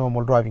back to your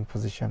normal driving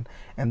position.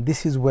 And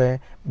this is where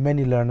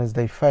many learners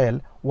they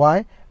fail.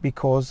 Why?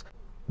 Because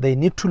they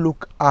need to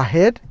look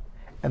ahead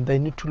and they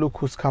need to look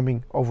who's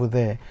coming over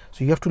there.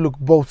 So you have to look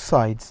both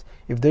sides.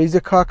 If there is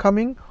a car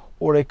coming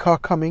or a car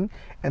coming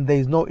and there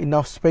is not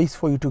enough space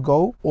for you to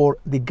go, or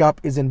the gap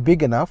isn't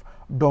big enough,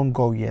 don't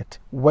go yet.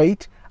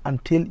 Wait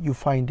until you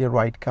find the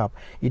right gap.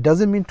 It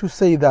doesn't mean to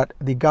say that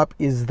the gap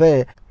is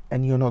there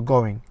and you're not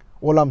going.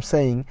 All I'm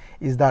saying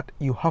is that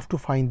you have to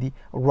find the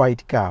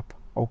right gap,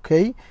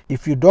 okay?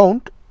 If you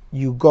don't,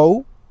 you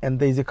go and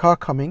there's a car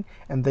coming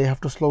and they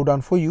have to slow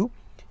down for you,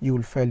 you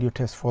will fail your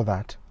test for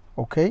that,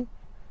 okay?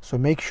 So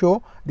make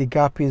sure the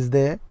gap is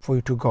there for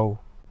you to go.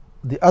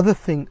 The other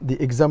thing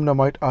the examiner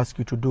might ask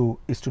you to do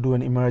is to do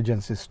an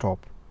emergency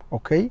stop,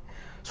 okay?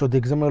 So the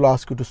examiner will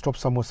ask you to stop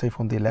somewhere safe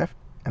on the left,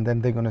 and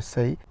then they're going to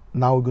say,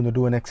 now we're going to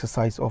do an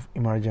exercise of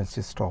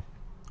emergency stop,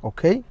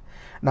 okay?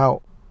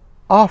 Now,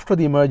 after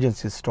the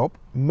emergency stop,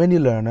 many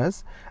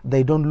learners,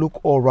 they don't look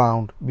all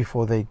around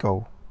before they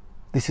go.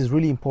 This is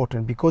really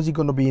important because you're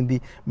going to be in the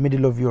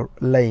middle of your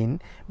lane.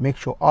 Make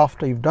sure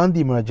after you've done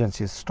the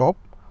emergency stop,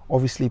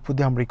 obviously put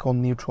the handbrake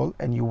on neutral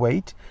and you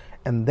wait.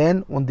 And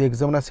then when the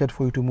examiner said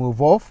for you to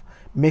move off,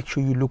 make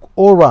sure you look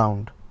all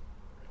around,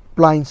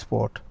 blind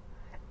spot,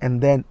 and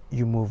then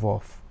you move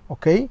off,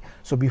 okay?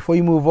 So before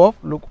you move off,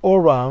 look all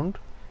around,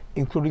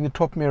 including the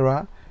top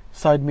mirror,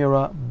 side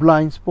mirror,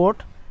 blind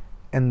spot,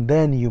 and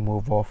then you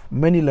move off.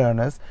 Many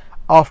learners,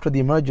 after the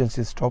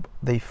emergency stop,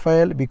 they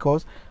fail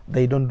because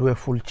they don't do a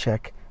full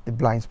check, the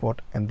blind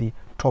spot and the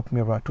top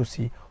mirror, to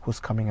see who's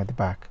coming at the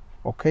back,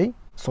 okay?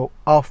 So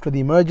after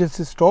the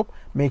emergency stop,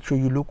 make sure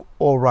you look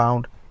all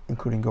around,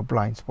 including your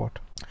blind spot.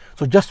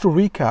 So just to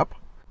recap,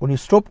 when you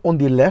stop on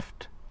the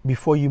left,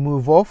 before you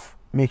move off,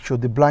 make sure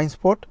the blind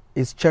spot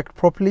is checked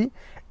properly,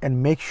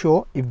 and make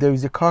sure if there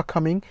is a car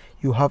coming,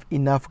 you have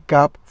enough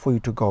gap for you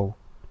to go.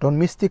 Don't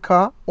miss the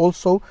car.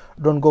 Also,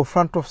 don't go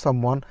front of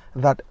someone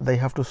that they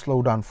have to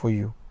slow down for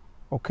you,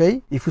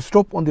 okay? If you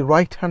stop on the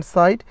right hand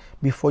side,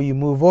 before you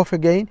move off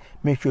again,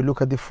 make sure you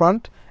look at the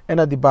front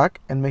and at the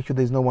back and make sure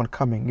there's no one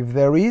coming. If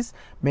there is,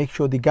 make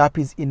sure the gap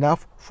is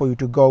enough for you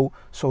to go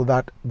so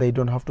that they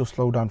don't have to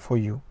slow down for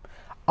you.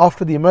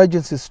 After the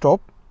emergency stop,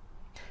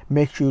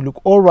 make sure you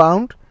look all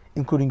around,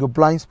 including your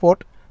blind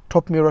spot,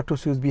 top mirror to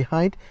see who's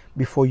behind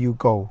before you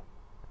go.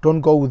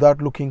 Don't go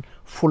without looking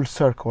full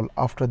circle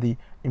after the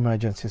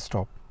emergency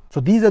stop. So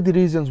these are the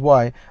reasons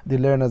why the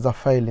learners are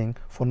failing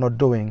for not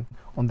doing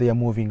when they are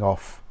moving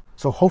off.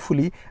 So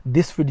hopefully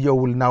this video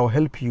will now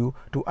help you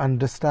to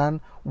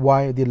understand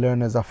why the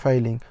learners are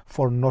failing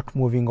for not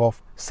moving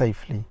off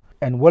safely.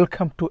 And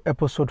welcome to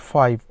episode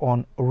 5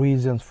 on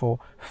reasons for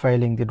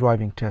failing the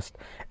driving test.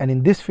 And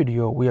in this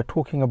video we are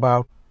talking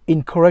about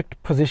incorrect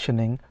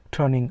positioning,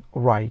 turning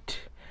right.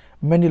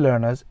 Many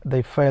learners,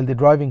 they fail the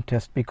driving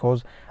test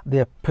because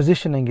their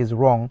positioning is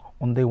wrong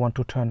when they want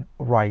to turn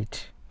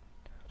right.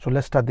 So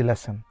let's start the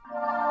lesson.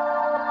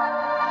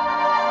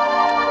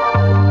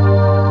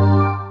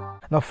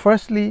 Now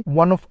firstly,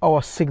 one of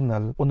our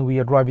signals when we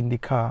are driving the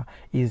car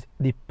is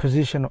the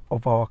position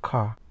of our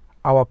car.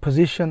 Our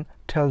position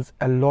tells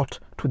a lot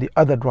to the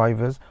other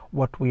drivers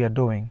what we are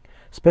doing,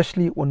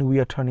 especially when we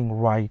are turning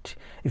right.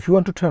 If you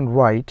want to turn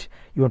right,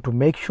 you want to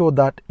make sure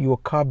that your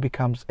car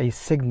becomes a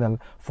signal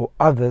for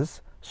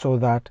others so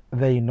that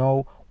they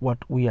know what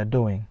we are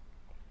doing.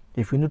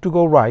 If we need to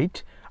go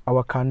right,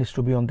 our car needs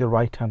to be on the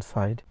right hand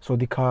side, so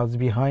the cars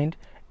behind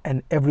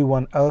and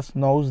everyone else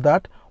knows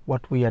that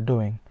what we are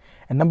doing.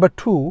 And number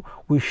 2,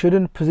 we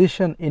shouldn't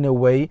position in a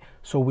way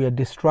so we are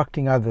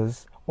distracting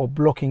others or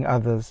blocking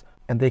others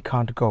and they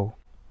can't go.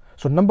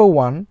 So number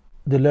 1,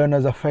 the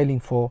learners are failing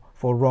for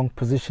wrong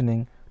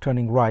positioning,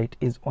 turning right,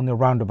 is on a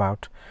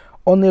roundabout.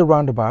 On a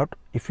roundabout,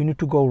 if you need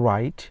to go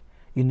right,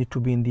 you need to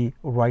be in the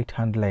right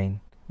hand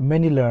lane.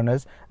 Many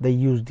learners, they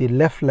use the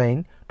left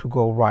lane to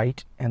go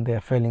right and they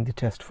are failing the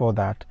test for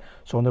that.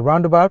 So on the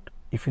roundabout,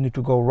 if you need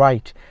to go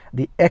right,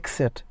 the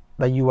exit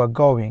that you are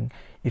going,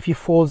 if it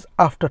falls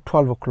after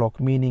 12 o'clock,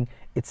 meaning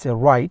it's a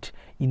right,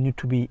 you need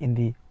to be in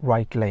the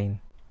right lane.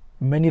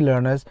 Many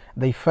learners,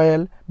 they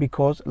fail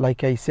because,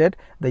 like I said,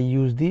 they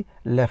use the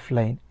left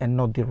lane and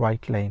not the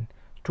right lane.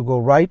 To go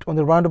right on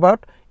the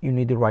roundabout, you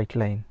need the right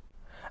lane.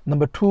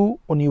 Number 2,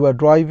 when you are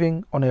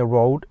driving on a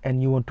road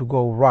and you want to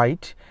go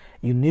right,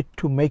 you need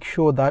to make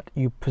sure that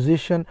you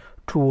position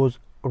towards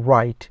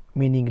right,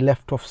 meaning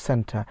left of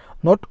center,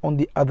 not on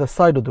the other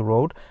side of the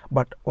road,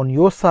 but on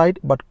your side,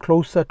 but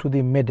closer to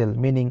the middle,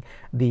 meaning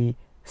the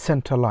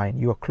center line.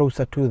 You are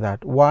closer to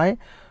that. Why?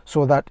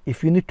 So that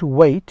if you need to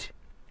wait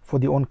for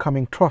the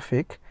oncoming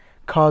traffic,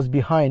 cars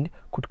behind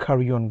could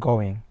carry on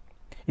going.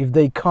 If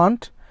they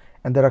can't,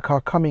 and there are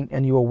cars coming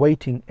and you are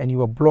waiting and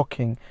you are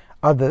blocking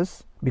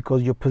others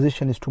because your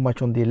position is too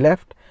much on the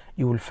left,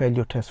 you will fail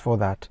your test for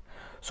that.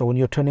 So when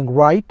you're turning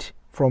right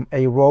from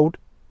a road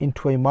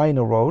into a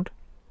minor road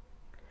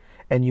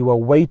and you are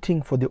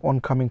waiting for the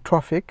oncoming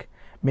traffic,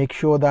 make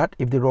sure that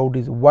if the road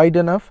is wide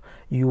enough,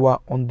 you are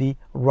on the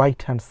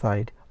right hand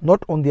side,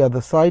 not on the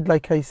other side.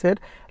 Like I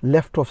said,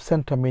 left of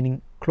center,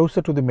 meaning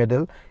closer to the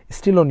middle,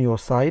 still on your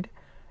side,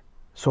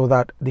 so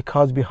that the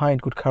cars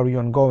behind could carry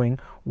on going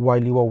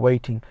while you are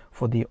waiting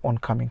for the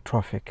oncoming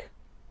traffic.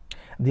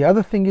 The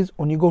other thing is,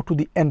 when you go to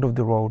the end of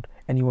the road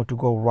and you want to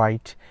go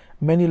right,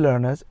 many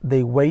learners,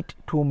 they wait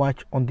too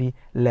much on the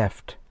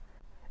left.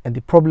 And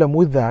the problem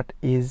with that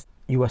is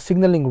you are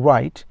signaling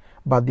right,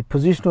 but the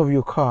position of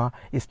your car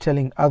is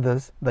telling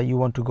others that you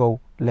want to go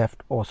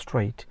left or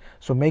straight.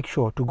 So make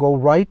sure to go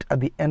right at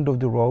the end of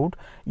the road.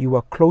 You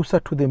are closer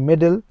to the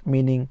middle,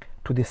 meaning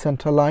to the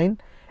center line,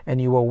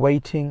 and you are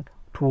waiting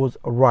towards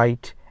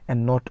right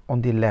and not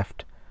on the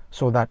left,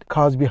 so that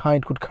cars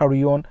behind could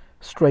carry on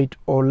straight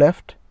or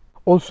left.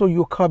 Also,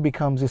 your car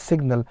becomes a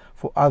signal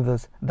for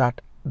others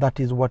that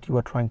is what you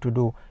are trying to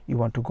do. You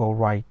want to go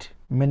right.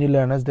 Many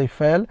learners, they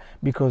fail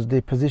because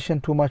they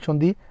position too much on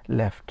the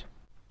left.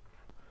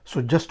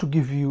 So just to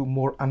give you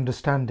more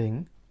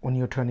understanding when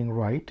you're turning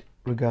right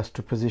regards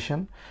to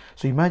position,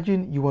 so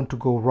imagine you want to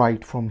go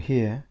right from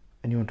here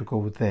and you want to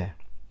go there.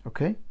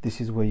 Okay,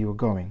 this is where you're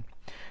going.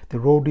 The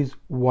road is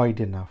wide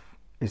enough,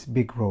 it's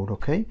big road.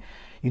 Okay,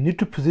 you need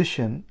to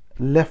position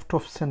left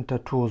of center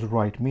towards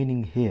right,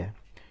 meaning here.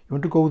 You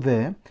want to go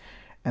there,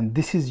 and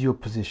this is your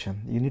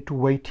position. You need to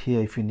wait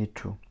here if you need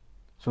to.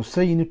 So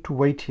say you need to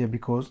wait here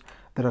because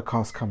there are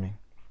cars coming.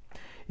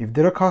 If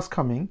there are cars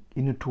coming,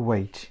 you need to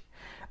wait.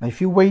 Now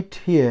if you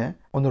wait here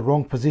on the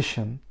wrong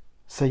position,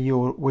 say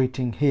you're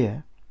waiting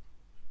here,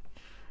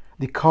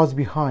 the cars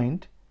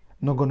behind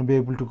not going to be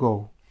able to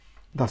go.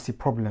 That's the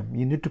problem.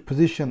 You need to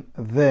position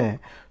there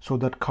so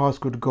that cars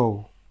could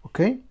go.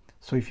 Okay,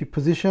 so if you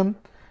position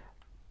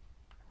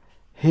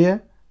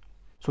here,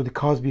 so the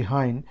cars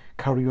behind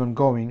carry on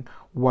going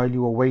while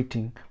you are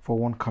waiting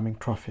for oncoming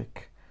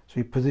traffic. So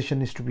your position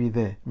needs to be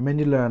there.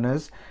 Many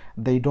learners,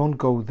 they don't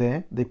go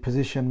there. They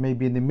position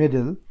maybe in the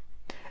middle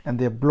and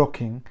they're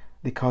blocking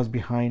the cars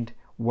behind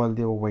while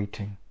they were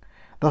waiting.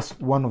 That's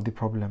one of the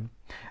problem.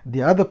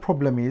 The other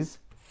problem is,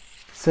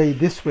 say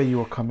this way you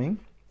are coming,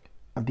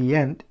 at the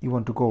end you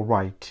want to go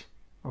right.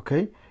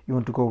 Okay, you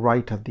want to go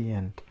right at the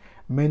end.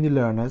 Many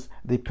learners,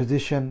 they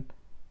position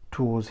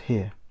towards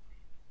here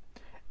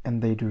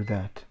and they do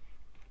that.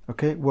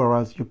 Okay,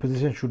 whereas your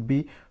position should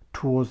be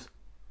towards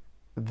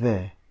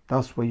there.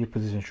 That's where your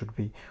position should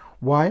be.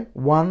 Why?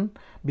 One,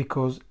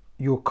 because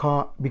your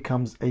car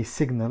becomes a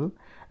signal.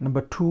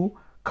 Number two,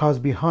 cars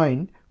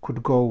behind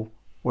could go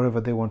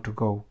wherever they want to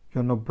go.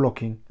 You're not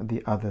blocking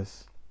the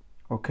others.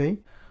 Okay,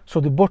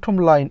 so the bottom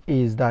line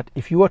is that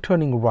if you are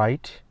turning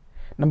right,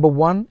 number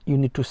one, you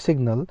need to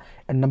signal,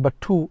 and number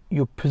two,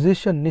 your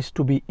position needs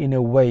to be in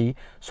a way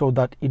so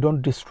that you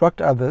don't distract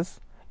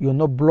others, you're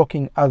not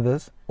blocking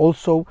others.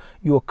 Also,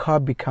 your car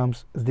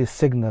becomes the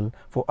signal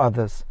for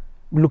others.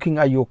 Looking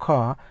at your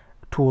car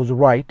towards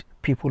right,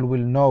 people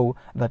will know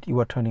that you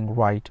are turning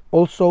right.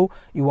 Also,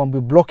 you won't be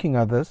blocking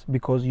others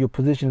because your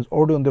position is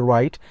already on the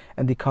right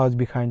and the cars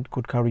behind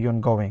could carry on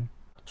going.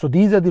 So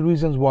these are the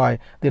reasons why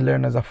the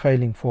learners are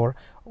failing for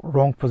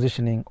wrong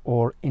positioning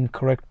or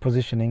incorrect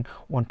positioning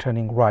when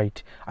turning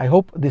right. I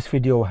hope this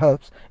video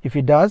helps. If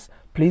it does,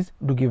 please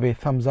do give a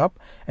thumbs up,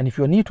 and if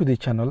you're new to the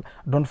channel,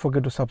 don't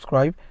forget to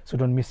subscribe so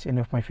don't miss any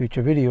of my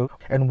future videos.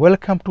 And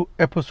welcome to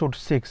episode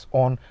 6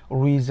 on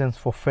reasons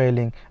for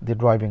failing the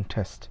driving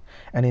test.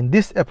 And in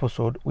this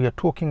episode we are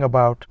talking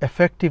about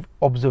effective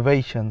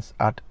observations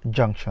at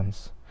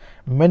junctions.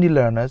 Many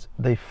learners,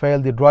 they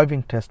fail the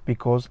driving test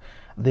because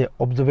their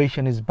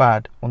observation is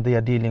bad when they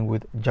are dealing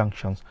with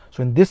junctions.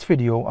 So in this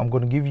video I'm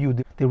going to give you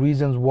the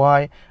reasons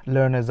why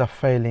learners are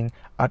failing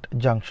at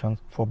junctions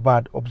for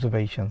bad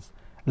observations.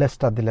 Let's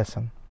start the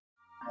lesson.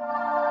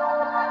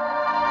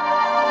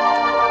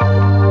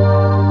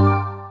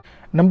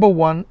 Number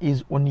one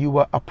is when you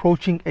are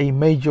approaching a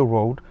major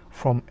road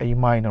from a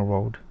minor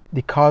road.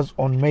 The cars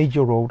on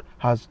major road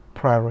has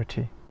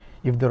priority.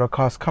 If there are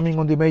cars coming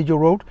on the major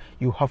road,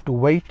 you have to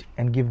wait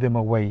and give them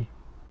away.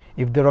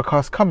 If there are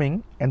cars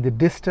coming and the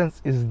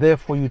distance is there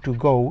for you to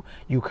go,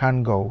 you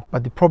can go.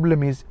 But the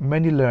problem is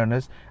many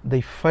learners,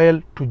 they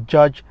fail to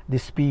judge the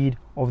speed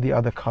of the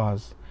other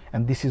cars.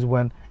 And this is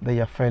when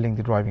they are failing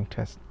the driving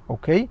test.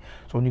 Okay,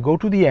 so when you go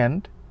to the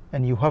end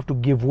and you have to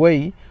give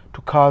way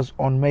to cars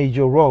on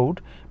major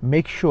road,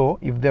 make sure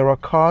if there are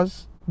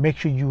cars, make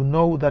sure you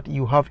know that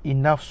you have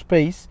enough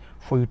space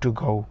for you to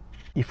go.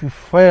 If you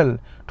fail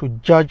to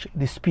judge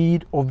the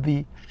speed of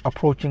the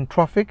approaching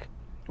traffic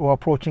or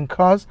approaching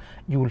cars,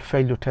 you will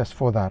fail your test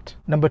for that.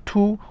 Number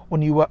two,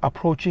 when you are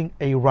approaching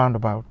a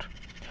roundabout.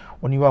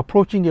 When you are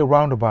approaching a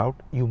roundabout,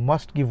 you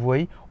must give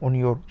way on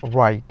your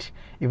right.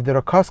 If there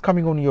are cars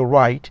coming on your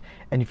right,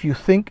 and if you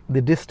think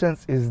the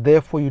distance is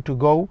there for you to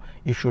go,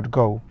 you should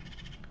go.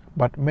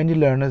 But many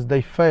learners,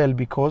 they fail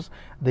because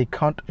they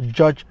can't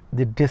judge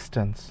the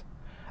distance,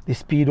 the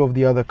speed of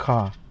the other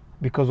car.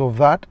 Because of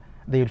that,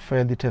 they will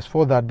fail the test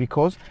for that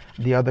because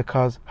the other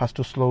cars has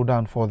to slow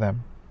down for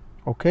them.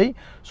 Okay,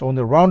 so on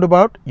the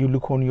roundabout, you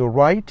look on your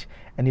right,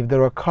 and if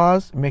there are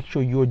cars, make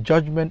sure your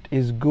judgment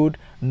is good,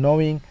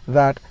 knowing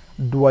that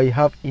do I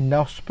have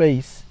enough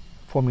space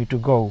for me to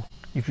go.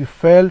 If you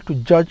fail to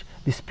judge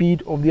the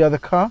speed of the other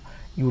car,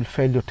 you will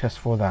fail your test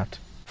for that.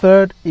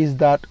 Third is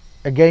that,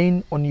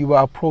 again, when you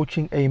are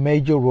approaching a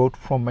major road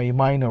from a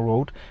minor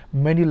road,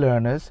 many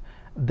learners,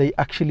 they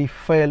actually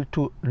fail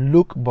to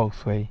look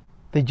both ways.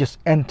 They just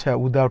enter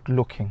without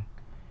looking,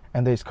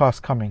 and there's cars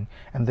coming,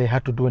 and they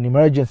had to do an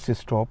emergency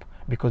stop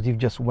because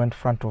you've just went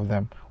front of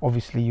them.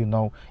 Obviously, you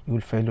know you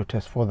will fail your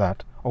test for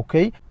that.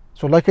 Okay,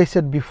 so like I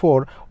said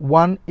before,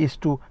 one is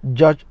to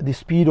judge the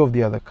speed of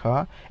the other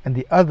car, and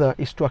the other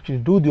is to actually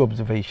do the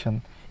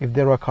observation if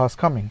there are cars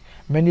coming.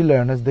 Many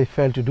learners, they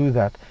fail to do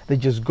that. They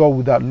just go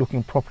without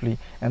looking properly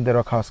and there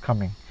are cars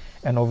coming,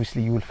 and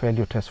obviously you will fail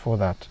your test for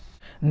that.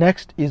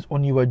 Next is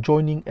when you are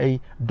joining a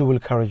dual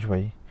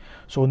carriageway.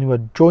 So when you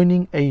are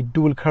joining a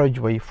dual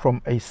carriageway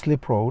from a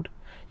slip road,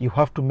 you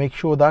have to make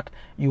sure that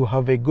you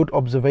have a good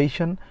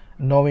observation,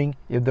 knowing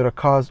if there are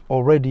cars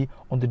already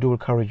on the dual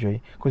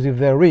carriageway, because if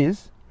there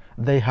is,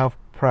 they have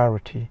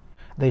priority.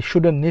 They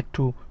shouldn't need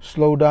to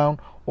slow down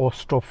or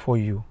stop for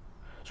you.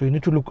 So you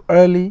need to look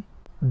early,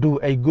 do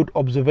a good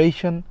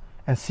observation,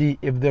 and see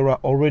if there are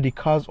already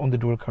cars on the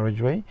dual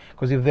carriageway,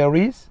 because if there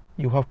is,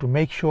 you have to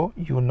make sure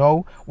you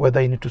know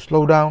whether you need to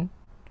slow down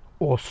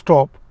or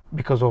stop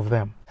because of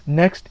them.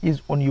 Next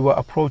is when you are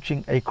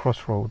approaching a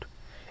crossroad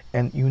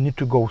and you need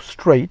to go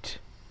straight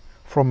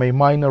from a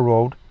minor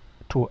road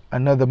to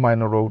another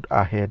minor road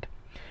ahead,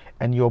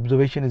 and your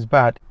observation is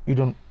bad, you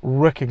don't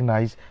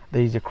recognize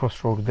there is a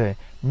crossroad there.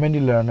 Many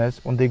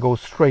learners, when they go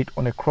straight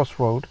on a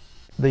crossroad,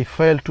 they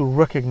fail to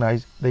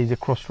recognize there is a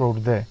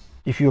crossroad there.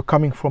 If you're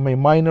coming from a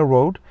minor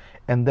road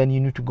and then you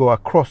need to go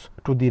across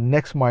to the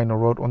next minor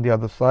road on the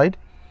other side,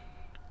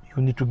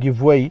 you need to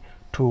give way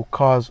to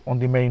cars on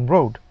the main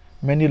road.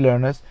 Many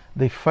learners,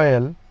 they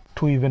fail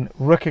to even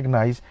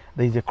recognize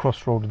there is a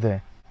crossroad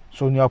there.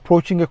 So when you're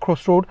approaching a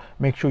crossroad,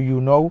 make sure you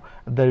know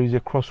there is a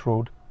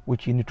crossroad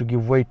which you need to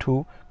give way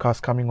to cars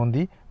coming on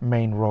the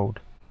main road.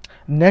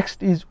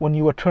 Next is when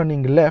you are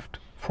turning left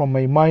from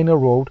a minor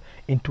road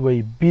into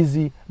a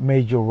busy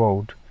major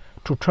road.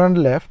 To turn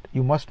left,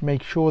 you must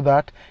make sure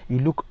that you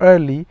look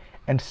early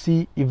and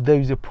see if there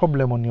is a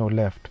problem on your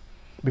left,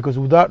 because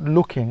without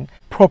looking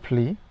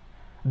properly,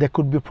 there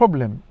could be a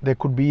problem. There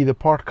could be either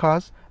parked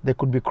cars, there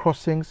could be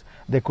crossings,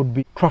 there could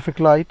be traffic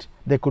light,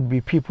 there could be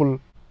people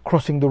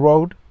crossing the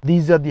road.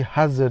 These are the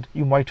hazards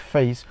you might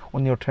face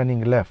when you're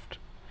turning left.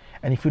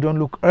 And if you don't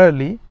look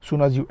early,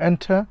 soon as you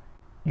enter,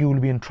 you will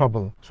be in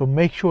trouble. So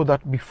make sure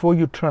that before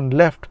you turn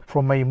left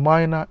from a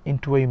minor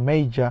into a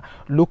major,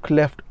 look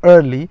left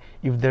early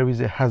if there is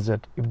a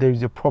hazard, if there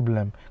is a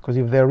problem. Because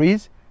if there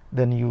is,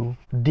 then you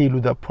deal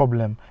with that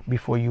problem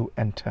before you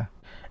enter.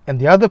 And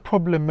the other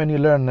problem many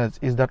learners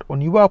is that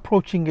when you are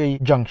approaching a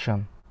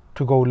junction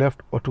to go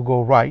left or to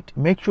go right,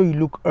 make sure you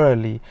look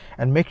early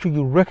and make sure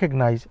you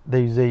recognize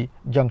there is a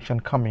junction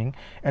coming,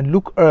 and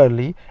look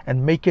early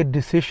and make a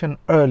decision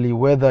early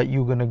whether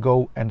you're going to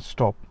go and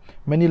stop.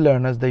 Many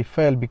learners, they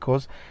fail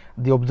because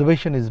the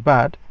observation is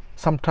bad.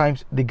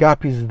 Sometimes the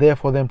gap is there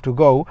for them to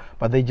go,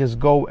 but they just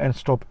go and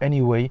stop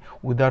anyway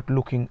without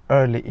looking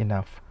early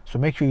enough. So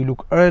make sure you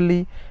look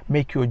early,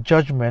 make your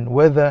judgment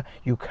whether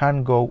you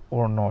can go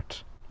or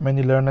not.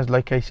 Many learners,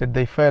 like I said,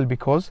 they fail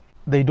because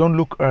they don't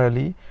look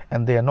early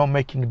and they are not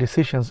making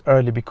decisions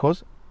early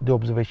because the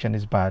observation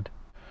is bad.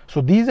 So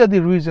these are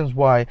the reasons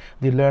why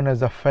the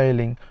learners are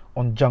failing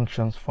on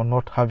junctions, for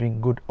not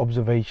having good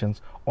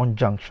observations on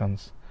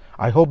junctions.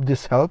 I hope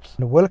this helps.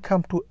 And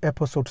welcome to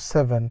episode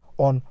 7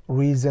 on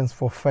reasons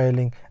for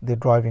failing the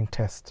driving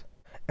test.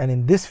 And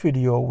in this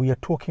video, we are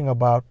talking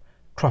about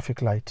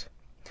traffic light.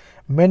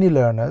 Many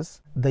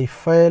learners, they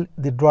fail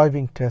the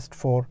driving test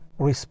for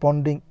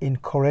responding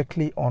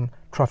incorrectly on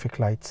traffic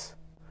lights.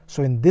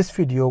 So in this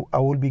video, I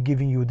will be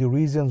giving you the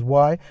reasons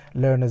why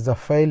learners are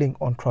failing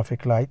on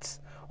traffic lights.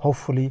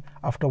 Hopefully,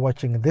 after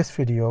watching this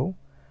video,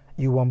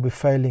 you won't be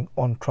failing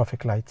on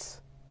traffic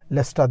lights.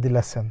 Let's start the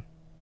lesson.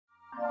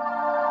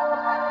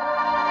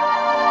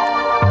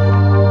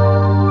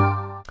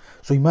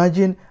 So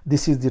imagine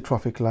this is the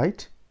traffic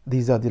light.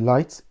 These are the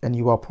lights and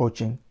you are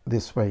approaching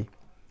this way.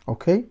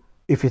 Okay?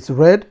 If it's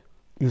red,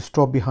 you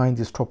stop behind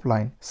the stop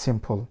line.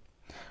 Simple.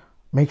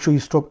 Make sure you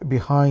stop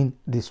behind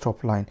the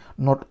stop line,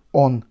 not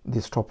on the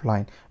stop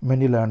line.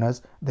 Many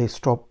learners, they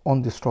stop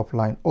on the stop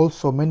line.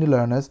 Also, many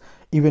learners,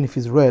 even if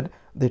it's red,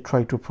 they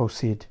try to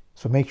proceed.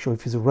 So make sure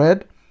if it's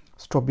red,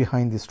 stop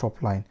behind the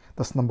stop line.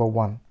 That's number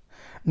one.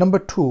 Number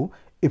two,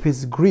 if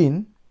it's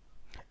green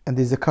and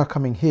there's a car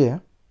coming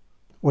here,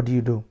 what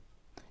do?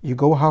 You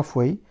go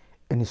halfway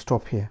and you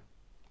stop here.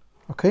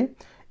 Okay?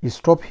 You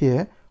stop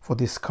here for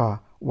this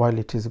car while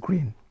it is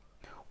green.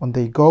 When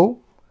they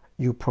go,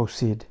 you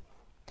proceed.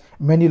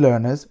 Many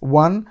learners,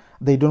 one,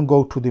 they don't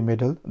go to the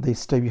middle, they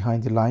stay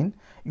behind the line.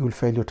 You will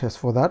fail your test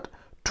for that.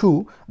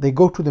 Two, they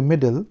go to the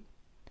middle,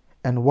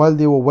 and while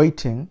they were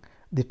waiting,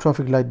 the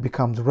traffic light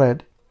becomes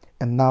red,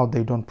 and now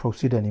they don't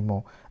proceed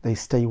anymore. They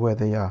stay where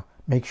they are.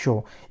 Make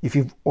sure, if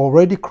you've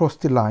already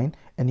crossed the line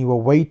and you are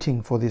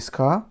waiting for this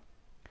car,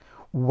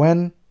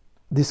 when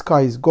this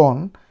car is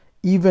gone,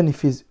 even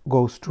if it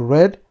goes to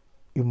red,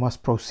 you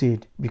must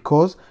proceed,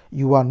 because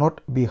you are not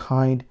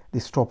behind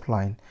the stop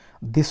line.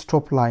 This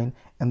stop line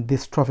and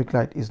this traffic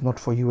light is not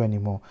for you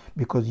anymore,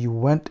 because you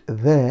went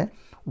there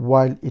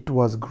while it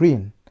was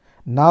green.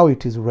 Now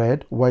it is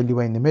red while you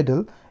are in the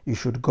middle. You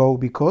should go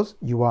because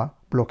you are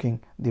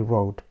blocking the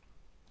road.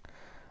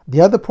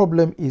 The other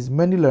problem is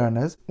many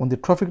learners, when the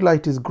traffic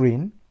light is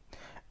green,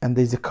 and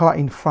there's a car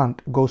in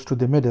front goes to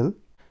the middle,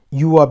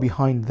 you are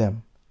behind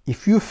them.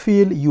 If you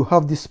feel you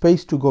have the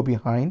space to go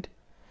behind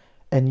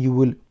and you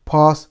will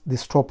pass the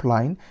stop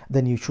line,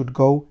 then you should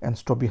go and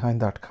stop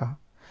behind that car.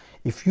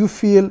 If you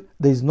feel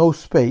there is no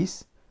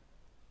space,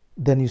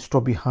 then you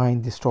stop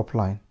behind the stop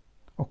line.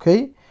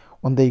 Okay,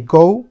 when they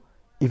go,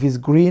 if it's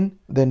green,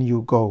 then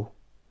you go.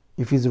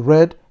 If it's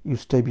red, you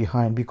stay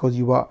behind because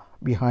you are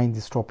behind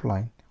the stop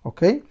line.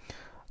 Okay,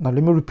 now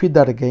let me repeat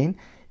that again.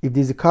 If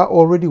there's a car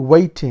already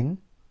waiting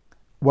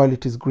while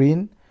it is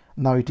green,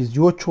 now it is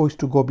your choice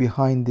to go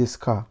behind this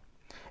car.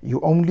 You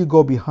only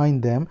go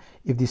behind them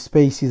if the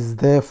space is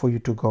there for you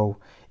to go.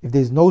 If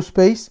there is no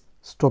space,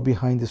 stop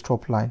behind the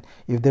stop line.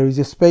 If there is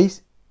a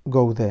space,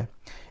 go there.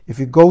 If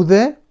you go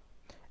there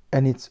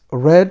and it's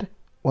red,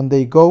 when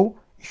they go,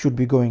 you should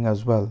be going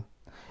as well.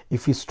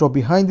 If you stop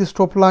behind the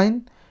stop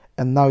line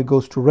and now it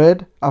goes to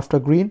red after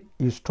green,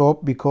 you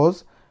stop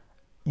because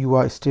you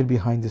are still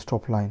behind the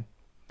stop line.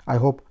 I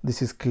hope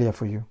this is clear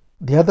for you.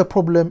 The other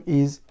problem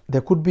is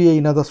there could be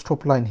another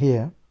stop line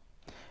here,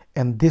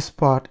 and this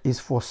part is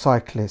for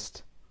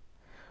cyclists.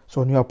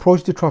 So when you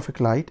approach the traffic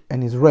light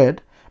and it's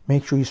red,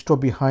 make sure you stop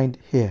behind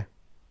here.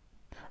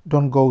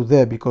 Don't go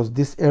there because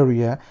this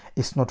area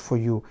is not for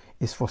you,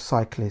 it's for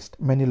cyclists.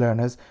 Many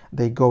learners,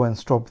 they go and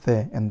stop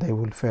there and they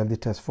will fail the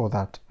test for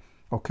that.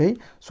 Okay,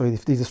 so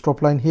if there's a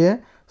stop line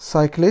here,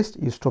 cyclist,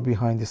 you stop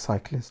behind the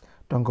cyclist.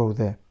 Don't go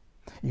there.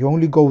 You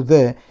only go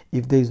there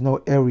if there is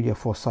no area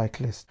for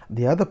cyclists.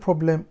 The other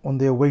problem when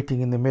they're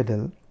waiting in the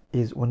middle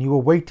is when you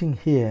are waiting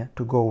here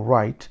to go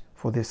right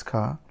for this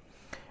car,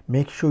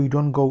 make sure you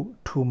don't go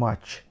too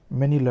much.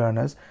 Many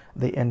learners,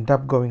 they end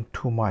up going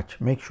too much.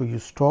 Make sure you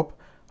stop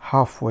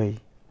halfway.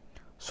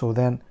 So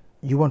then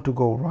you want to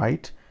go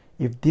right.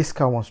 If this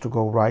car wants to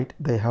go right,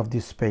 they have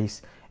this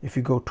space. If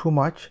you go too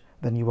much,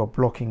 then you are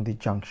blocking the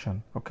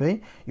junction.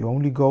 Okay, you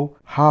only go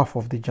half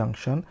of the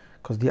junction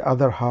because the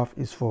other half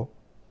is for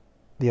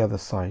the other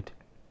side.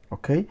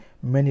 Okay,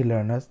 many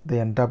learners,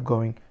 they end up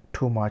going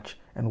too much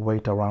and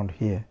wait around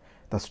here.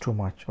 That's too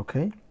much.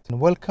 Okay, and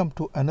welcome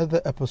to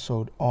another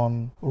episode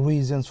on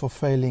reasons for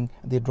failing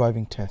the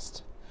driving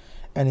test.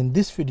 And in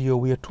this video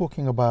we are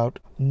talking about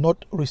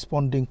not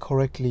responding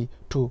correctly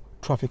to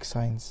traffic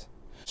signs.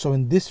 So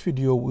in this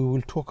video we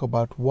will talk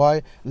about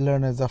why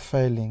learners are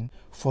failing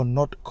for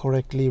not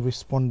correctly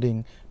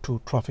responding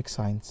to traffic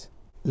signs.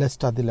 Let's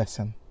start the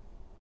lesson.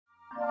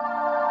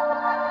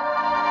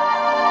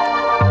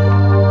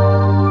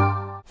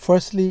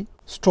 Firstly,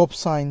 stop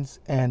signs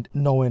and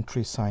no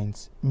entry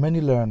signs. Many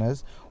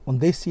learners, when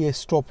they see a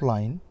stop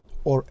line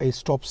or a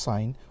stop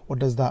sign, what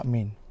does that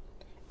mean?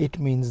 It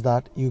means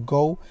that you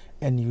go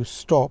and you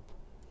stop,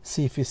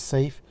 see if it's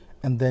safe,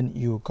 and then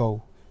you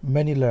go.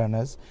 Many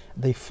learners,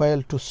 they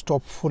fail to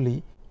stop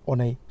fully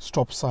on a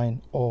stop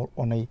sign or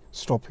on a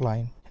stop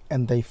line,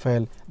 and they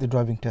fail the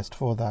driving test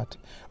for that.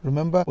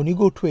 Remember, when you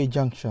go to a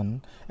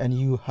junction and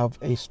you have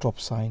a stop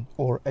sign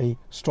or a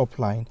stop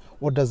line,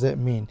 what does that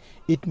mean?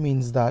 It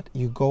means that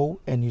you go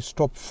and you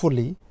stop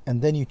fully,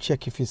 and then you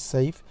check if it's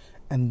safe,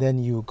 and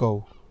then you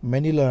go.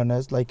 Many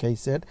learners, like I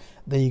said,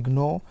 they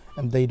ignore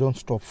and they don't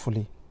stop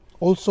fully.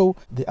 Also,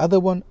 the other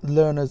one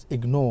learners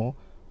ignore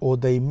or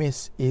they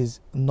miss is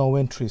no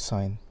entry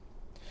sign.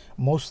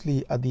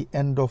 Mostly at the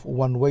end of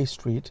one-way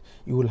street,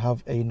 you will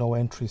have a no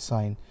entry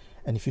sign.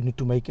 And if you need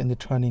to make any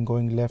turning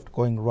going left,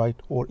 going right,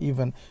 or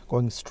even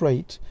going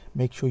straight,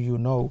 make sure you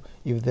know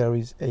if there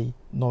is a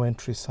no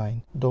entry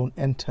sign. Don't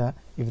enter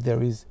if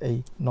there is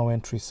a no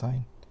entry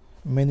sign.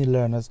 Many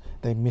learners,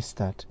 they miss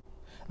that.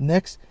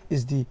 Next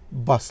is the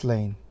bus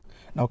lane.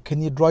 Now,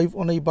 can you drive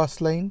on a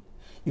bus lane?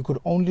 You could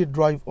only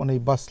drive on a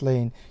bus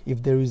lane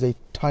if there is a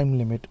time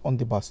limit on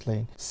the bus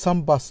lane.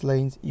 Some bus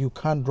lanes you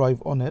can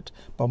drive on it,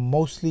 but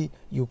mostly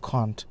you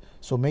can't.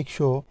 So make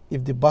sure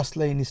if the bus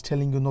lane is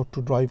telling you not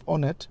to drive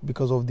on it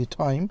because of the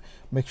time,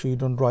 make sure you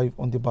don't drive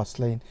on the bus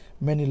lane.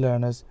 Many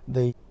learners,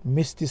 they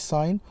miss this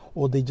sign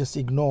or they just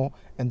ignore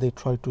and they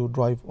try to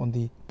drive on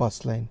the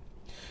bus lane.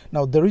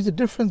 Now, there is a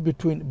difference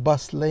between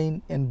bus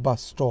lane and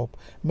bus stop.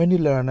 Many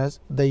learners,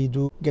 they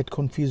do get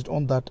confused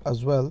on that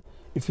as well.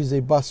 If it's a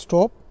bus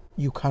stop,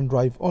 you can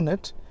drive on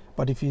it,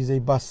 but if it's a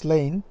bus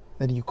lane,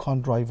 then you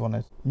can't drive on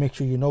it. Make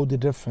sure you know the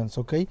difference.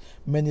 Okay,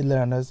 many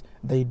learners,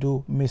 they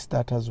do miss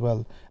that as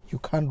well. You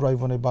can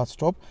drive on a bus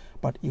stop,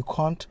 but you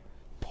can't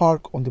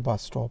park on the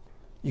bus stop.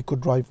 You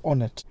could drive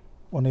on it.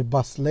 On a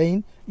bus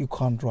lane, you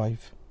can't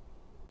drive.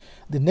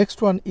 The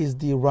next one is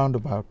the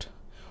roundabout.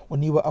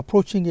 When you are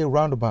approaching a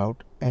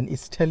roundabout and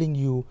it's telling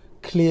you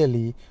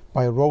clearly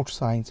by road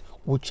signs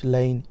which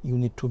lane you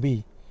need to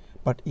be,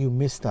 but you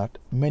miss that.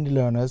 Many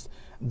learners,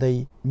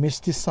 they miss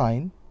the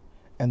sign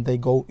and they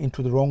go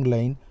into the wrong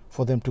lane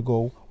for them to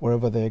go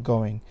wherever they're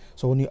going.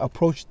 So when you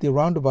approach the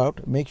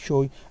roundabout, make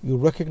sure you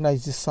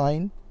recognize the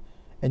sign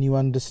and you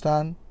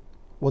understand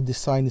what the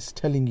sign is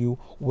telling you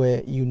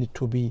where you need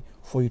to be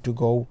for you to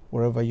go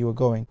wherever you are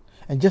going.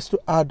 And just to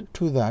add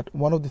to that,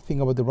 one of the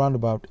things about the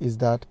roundabout is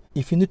that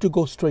if you need to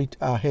go straight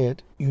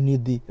ahead, you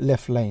need the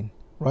left lane,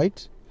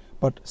 right?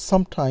 But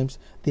sometimes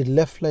the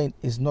left lane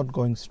is not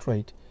going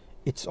straight.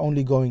 it's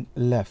only going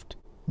left.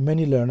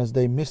 Many learners,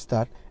 they miss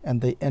that and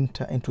they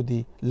enter into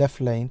the left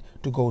lane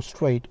to go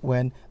straight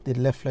when the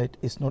left lane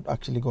is not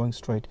actually going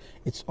straight,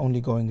 it's only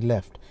going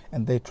left,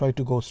 and they try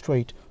to go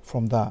straight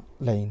from that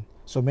lane.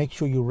 So make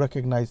sure you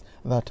recognize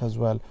that as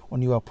well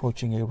when you are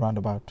approaching a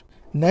roundabout.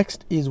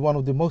 Next is one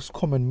of the most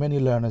common, many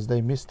learners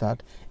they miss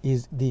that,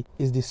 is the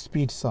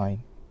speed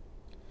sign,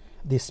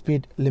 the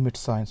speed limit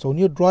sign. So when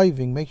you're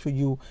driving, make sure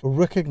you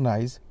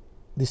recognize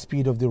the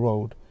speed of the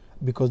road,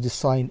 because the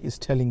sign is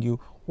telling you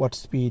what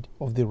speed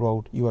of the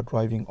road you are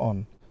driving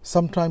on.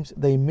 Sometimes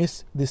they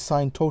miss the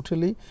sign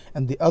totally,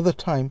 and the other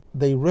time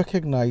they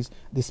recognize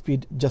the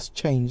speed just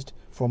changed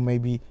from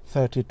maybe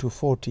 30 to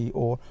 40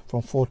 or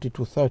from 40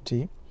 to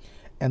 30,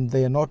 and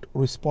they are not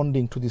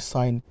responding to the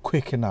sign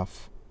quick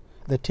enough.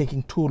 They're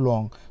taking too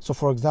long. So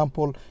for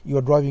example, you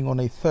are driving on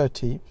a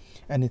 30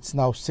 and it's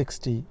now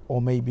 60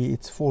 or maybe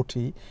it's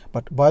 40,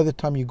 but by the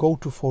time you go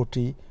to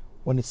 40,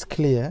 when it's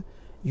clear,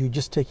 you're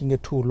just taking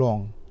it too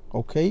long.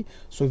 Okay,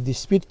 so if the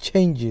speed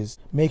changes,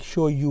 make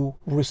sure you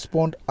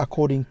respond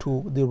according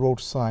to the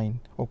road sign.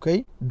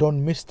 Okay,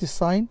 don't miss the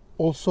sign.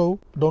 Also,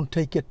 don't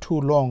take it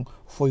too long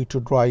for you to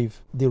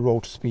drive the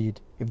road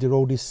speed. If the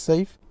road is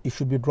safe, you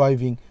should be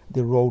driving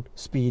the road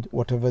speed,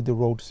 whatever the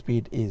road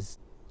speed is.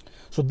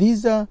 So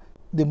these are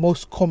the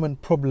most common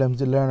problems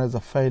the learners are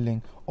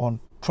failing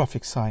on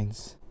traffic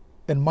signs.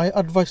 And my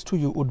advice to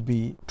you would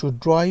be to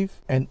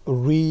drive and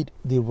read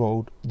the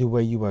road the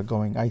way you are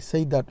going. I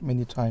say that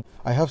many times.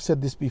 I have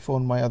said this before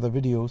in my other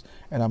videos,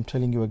 and I'm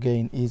telling you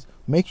again, is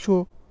make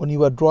sure when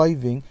you are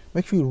driving,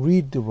 make sure you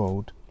read the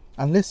road.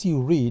 Unless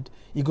you read,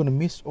 you're going to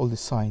miss all the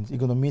signs. You're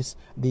going to miss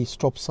the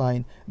stop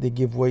sign, the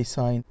give way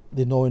sign,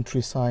 the no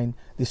entry sign,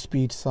 the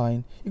speed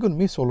sign. You're going to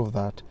miss all of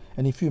that.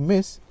 And if you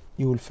miss,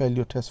 you will fail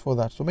your test for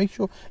that. So make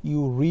sure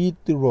you read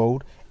the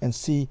road and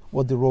see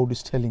what the road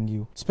is telling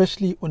you,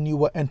 especially when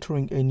you are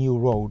entering a new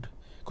road,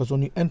 because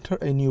when you enter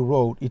a new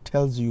road, it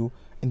tells you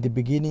in the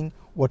beginning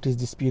what is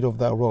the speed of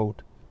that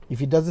road.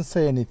 If it doesn't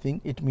say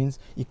anything, it means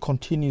it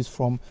continues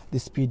from the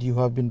speed you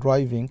have been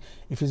driving.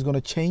 If it's going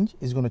to change,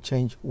 it's going to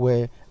change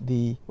where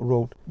the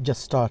road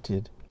just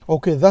started.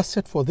 Okay, that's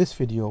it for this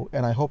video,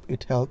 and I hope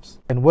it helps.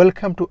 And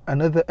welcome to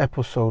another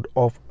episode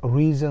of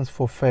Reasons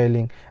for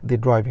Failing the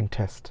Driving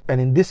Test. And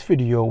in this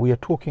video, we are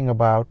talking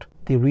about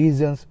the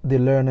reasons the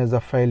learners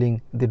are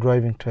failing the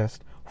driving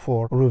test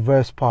for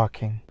reverse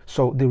parking.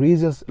 So the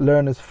reasons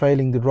learners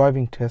failing the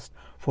driving test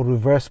for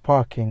reverse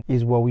parking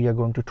is what we are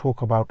going to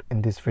talk about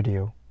in this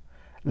video.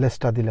 Let's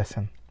start the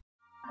lesson.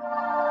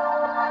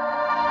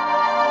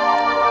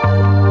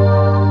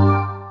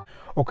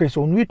 Okay,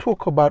 so when we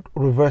talk about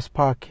reverse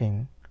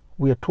parking,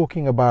 we are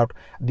talking about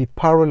the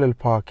parallel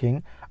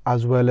parking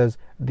as well as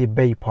the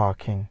bay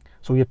parking.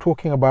 So we are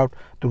talking about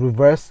the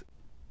reverse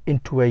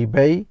into a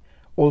bay,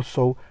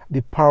 also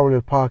the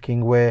parallel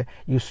parking where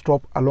you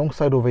stop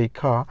alongside of a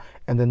car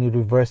and then you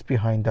reverse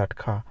behind that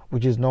car,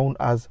 which is known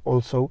as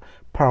also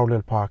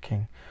parallel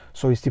parking.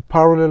 So it's the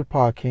parallel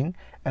parking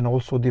and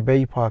also the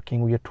bay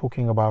parking we are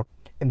talking about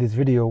in this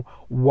video,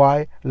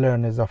 why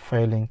learners are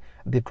failing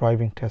the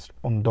driving test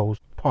on those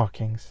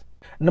parkings.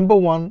 Number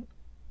one,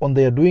 when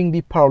they are doing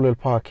the parallel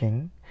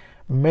parking,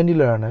 many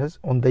learners,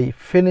 when they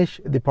finish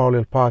the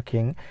parallel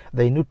parking,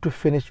 they need to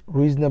finish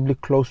reasonably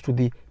close to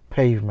the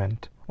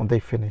pavement when they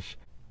finish.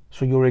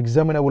 So your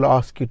examiner will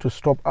ask you to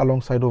stop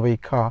alongside of a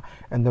car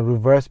and then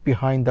reverse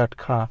behind that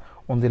car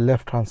on the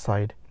left hand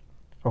side.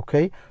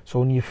 Okay, so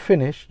when you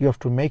finish, you have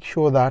to make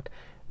sure that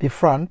the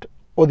front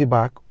or the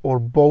back or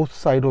both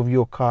sides of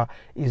your car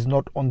is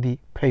not on the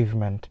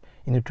pavement.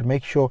 You need to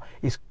make sure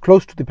it's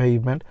close to the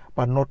pavement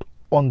but not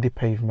on the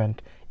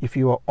pavement. If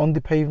you are on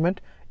the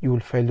pavement, you will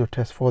fail your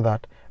test for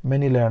that.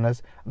 Many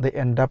learners, they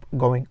end up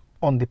going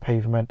on the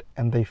pavement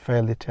and they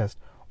fail the test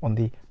on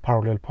the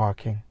parallel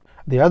parking.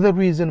 The other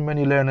reason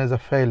many learners are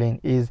failing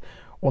is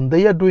when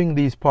they are doing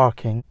these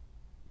parking,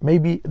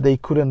 maybe they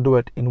couldn't do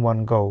it in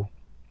one go.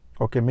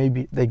 Okay,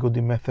 maybe they got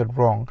the method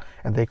wrong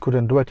and they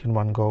couldn't do it in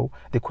one go.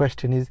 The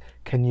question is,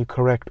 can you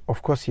correct?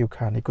 Of course you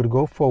can. You could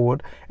go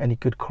forward and you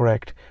could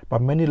correct.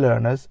 But many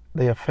learners,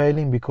 they are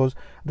failing because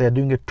they are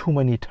doing it too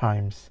many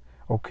times.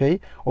 Okay,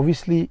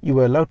 obviously you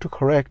were allowed to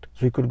correct,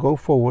 so you could go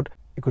forward,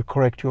 you could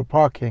correct your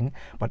parking,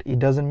 but it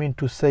doesn't mean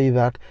to say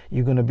that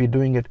you're going to be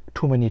doing it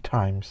too many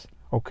times.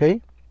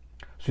 Okay,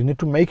 so you need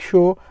to make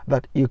sure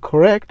that you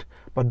correct,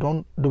 but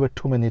don't do it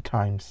too many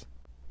times.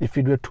 If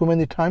you do it too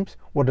many times,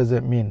 what does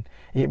it mean?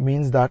 It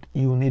means that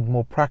you need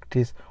more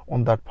practice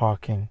on that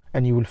parking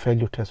and you will fail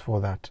your test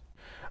for that.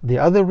 The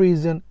other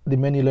reason the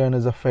many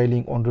learners are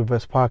failing on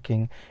reverse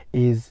parking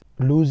is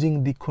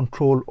losing the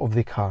control of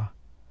the car.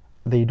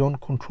 They don't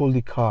control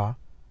the car,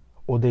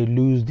 or they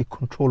lose the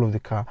control of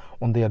the car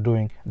when they are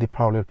doing the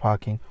parallel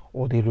parking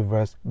or the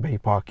reverse bay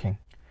parking.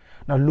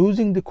 Now,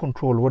 losing the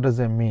control, what does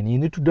that mean? You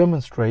need to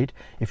demonstrate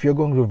if you're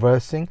going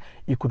reversing,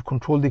 you could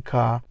control the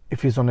car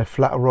if it's on a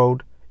flat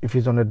road, if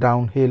it's on a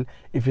downhill,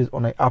 if it's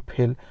on an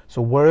uphill.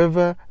 So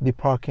wherever the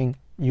parking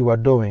you are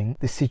doing,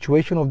 the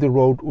situation of the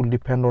road will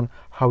depend on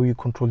how you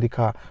control the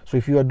car. So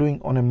if you are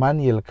doing on a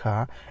manual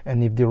car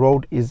and if the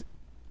road is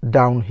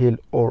downhill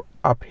or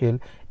uphill.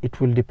 It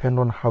will depend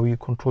on how you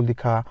control the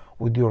car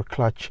with your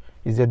clutch.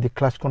 Is it the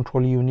clutch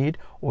control you need,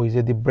 or is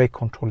it the brake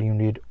control you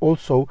need?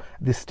 Also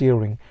the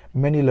steering.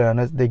 Many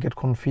learners, they get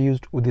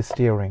confused with the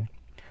steering.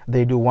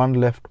 They do one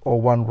left or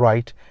one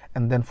right,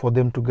 and then for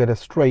them to get a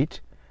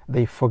straight,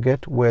 they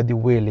forget where the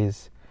wheel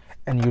is,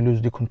 and you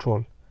lose the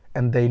control,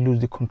 and they lose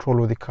the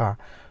control of the car.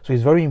 So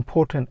it's very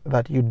important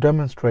that you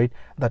demonstrate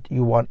that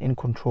you are in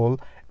control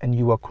and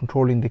you are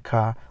controlling the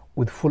car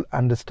with full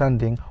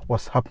understanding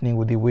what's happening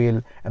with the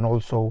wheel and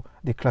also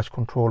the clutch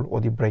control or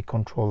the brake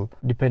control,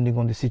 depending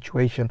on the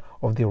situation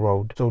of the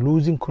road. So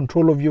losing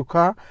control of your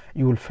car,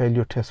 you will fail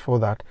your test for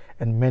that,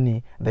 and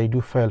many, they do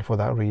fail for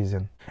that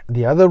reason.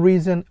 The other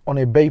reason on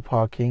a bay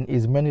parking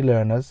is many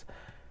learners,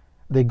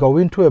 they go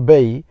into a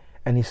bay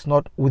and it's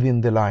not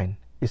within the line,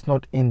 it's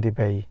not in the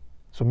bay.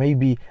 So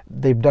maybe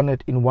they've done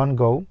it in one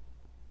go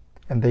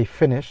and they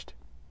finished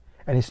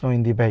and it's not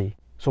in the bay.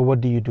 So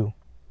what do?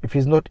 If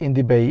it's not in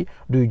the bay,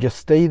 do you just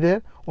stay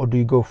there or do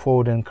you go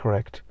forward and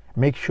correct?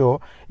 Make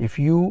sure if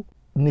you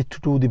need to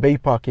do the bay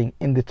parking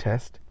in the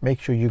test, make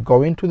sure you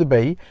go into the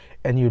bay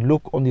and you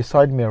look on the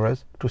side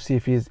mirrors to see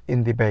if he's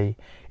in the bay.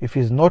 If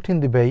he's not in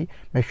the bay,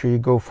 make sure you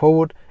go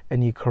forward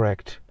and you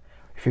correct.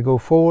 If you go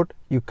forward,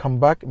 you come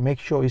back, make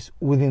sure it's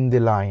within the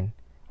line,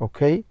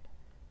 okay?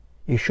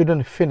 You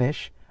shouldn't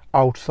finish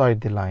outside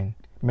the line.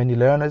 Many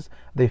learners,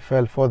 they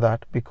fail for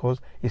that because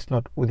it's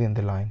not within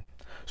the line.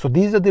 So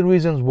these are the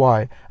reasons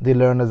why the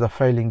learners are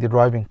failing the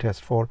driving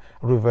test for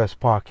reverse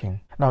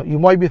parking. Now you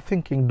might be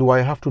thinking, do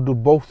I have to do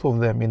both of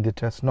them in the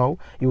test? No,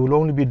 you will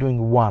only be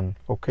doing one,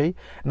 okay?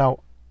 Now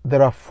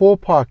there are 4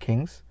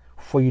 parkings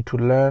for you to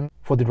learn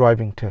for the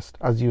driving test.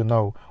 As you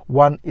know,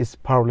 one is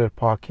parallel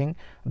parking,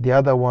 the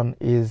other one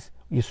is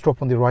you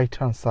stop on the right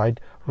hand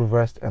side,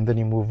 reversed, and then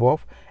you move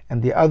off,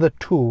 and the other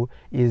 2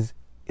 is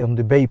on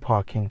the bay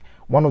parking.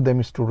 One of them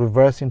is to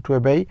reverse into a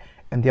bay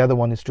and the other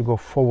one is to go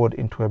forward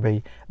into a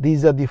bay.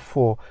 These are the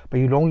 4, but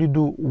you'll only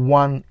do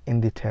one in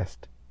the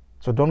test.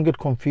 So don't get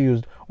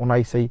confused when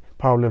I say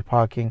parallel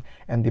parking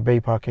and the bay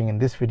parking in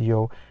this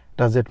video.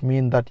 Does it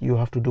mean that you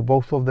have to do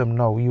both of them?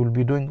 No, you will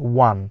be doing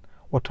one.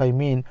 What I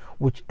mean,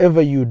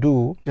 whichever you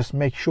do, just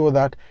make sure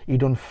that you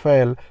don't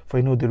fail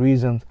for the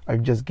reasons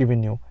I've just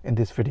given you in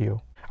this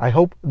video. I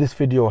hope this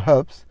video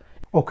helps.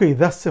 Okay,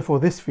 that's it for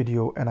this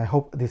video, and I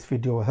hope this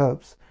video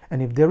helps.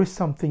 And if there is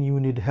something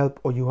you need help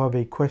or you have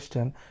a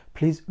question,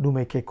 please do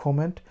make a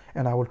comment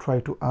and I will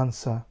try to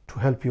answer to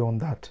help you on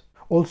that.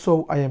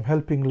 Also, I am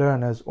helping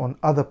learners on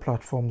other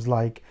platforms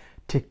like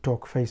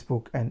TikTok,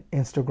 Facebook and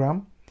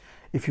Instagram.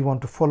 If you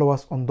want to follow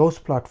us on those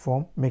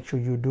platforms, make sure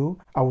you do.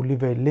 I will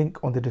leave a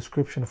link on the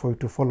description for you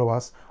to follow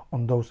us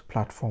on those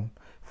platforms.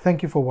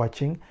 Thank you for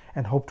watching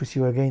and hope to see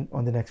you again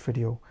on the next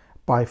video.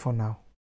 Bye for now.